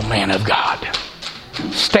up, O man of God.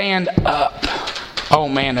 Stand up, O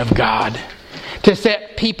man of God. To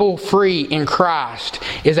set people free in Christ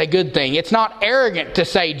is a good thing. It's not arrogant to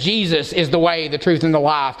say Jesus is the way, the truth, and the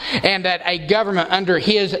life, and that a government under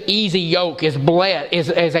His easy yoke is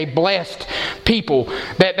a blessed people.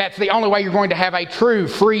 That's the only way you're going to have a true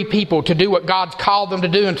free people to do what God's called them to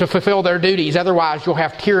do and to fulfill their duties. Otherwise, you'll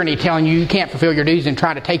have tyranny telling you can't fulfill your duties and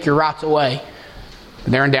trying to take your rights away.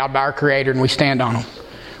 They're endowed by our Creator, and we stand on them.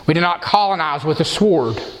 We do not colonize with a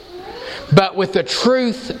sword, but with the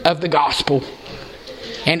truth of the gospel.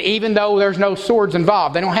 And even though there's no swords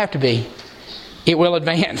involved, they don't have to be, it will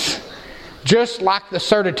advance. Just like the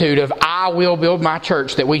certitude of I will build my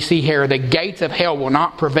church that we see here, the gates of hell will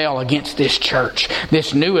not prevail against this church,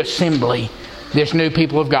 this new assembly, this new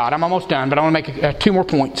people of God. I'm almost done, but I want to make 2 more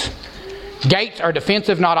points. Gates are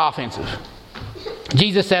defensive, not offensive.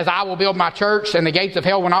 Jesus says, I will build my church and the gates of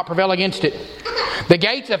hell will not prevail against it. The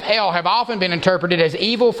gates of hell have often been interpreted as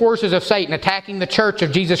evil forces of Satan attacking the church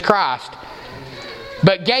of Jesus Christ.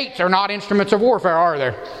 But gates are not instruments of warfare, are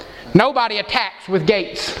there? Nobody attacks with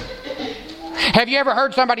gates. Have you ever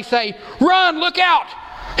heard somebody say, "Run, look out,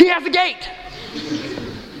 he has a gate"?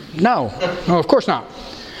 No, of course not.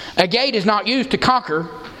 A gate is not used to conquer,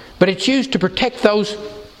 but it's used to protect those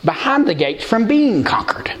behind the gates from being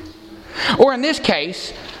conquered. Or in this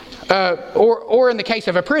case, or in the case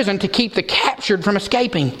of a prison, to keep the captured from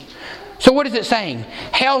escaping. So what is it saying?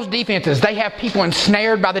 Hell's defenses, they have people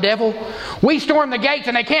ensnared by the devil. We storm the gates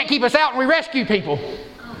and they can't keep us out, and we rescue people.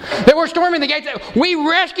 That we're storming the gates, we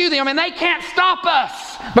rescue them and they can't stop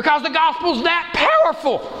us because the gospel's that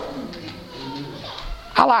powerful.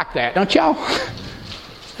 I like that, don't y'all?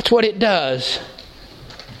 That's what it does.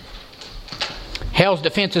 Hell's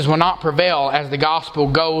defenses will not prevail as the gospel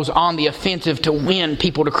goes on the offensive to win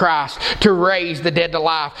people to Christ, to raise the dead to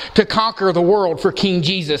life, to conquer the world for King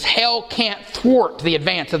Jesus. Hell can't thwart the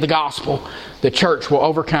advance of the gospel. The church will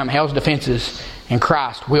overcome hell's defenses and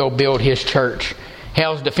Christ will build His church.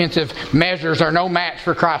 Hell's defensive measures are no match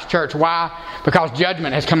for Christ's church. Why? Because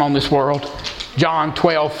judgment has come on this world. John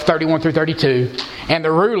 12:31-32. And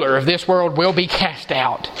the ruler of this world will be cast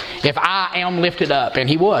out. If I am lifted up, and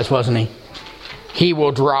He was, wasn't He? He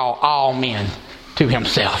will draw all men to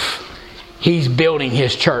Himself. He's building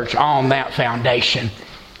His church on that foundation.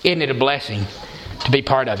 Isn't it a blessing to be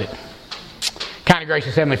part of it? Kind of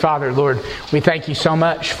gracious Heavenly Father, Lord, we thank You so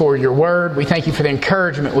much for Your Word. We thank You for the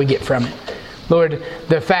encouragement we get from it. Lord,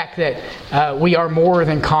 the fact that we are more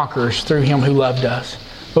than conquerors through Him who loved us.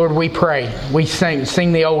 Lord, we pray. We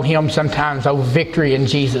sing the old hymn sometimes, "Oh, victory in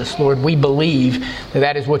Jesus." Lord, we believe that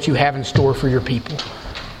that is what You have in store for Your people.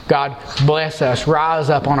 God, bless us. Rise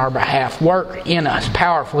up on our behalf. Work in us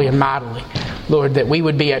powerfully and mightily. Lord, that we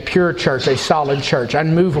would be a pure church, a solid church,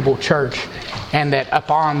 unmovable church, and that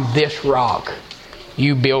upon this rock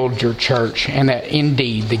You build Your church, and that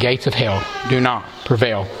indeed the gates of hell do not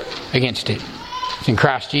prevail against it. It's in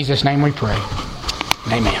Christ Jesus' name we pray.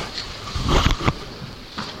 Amen.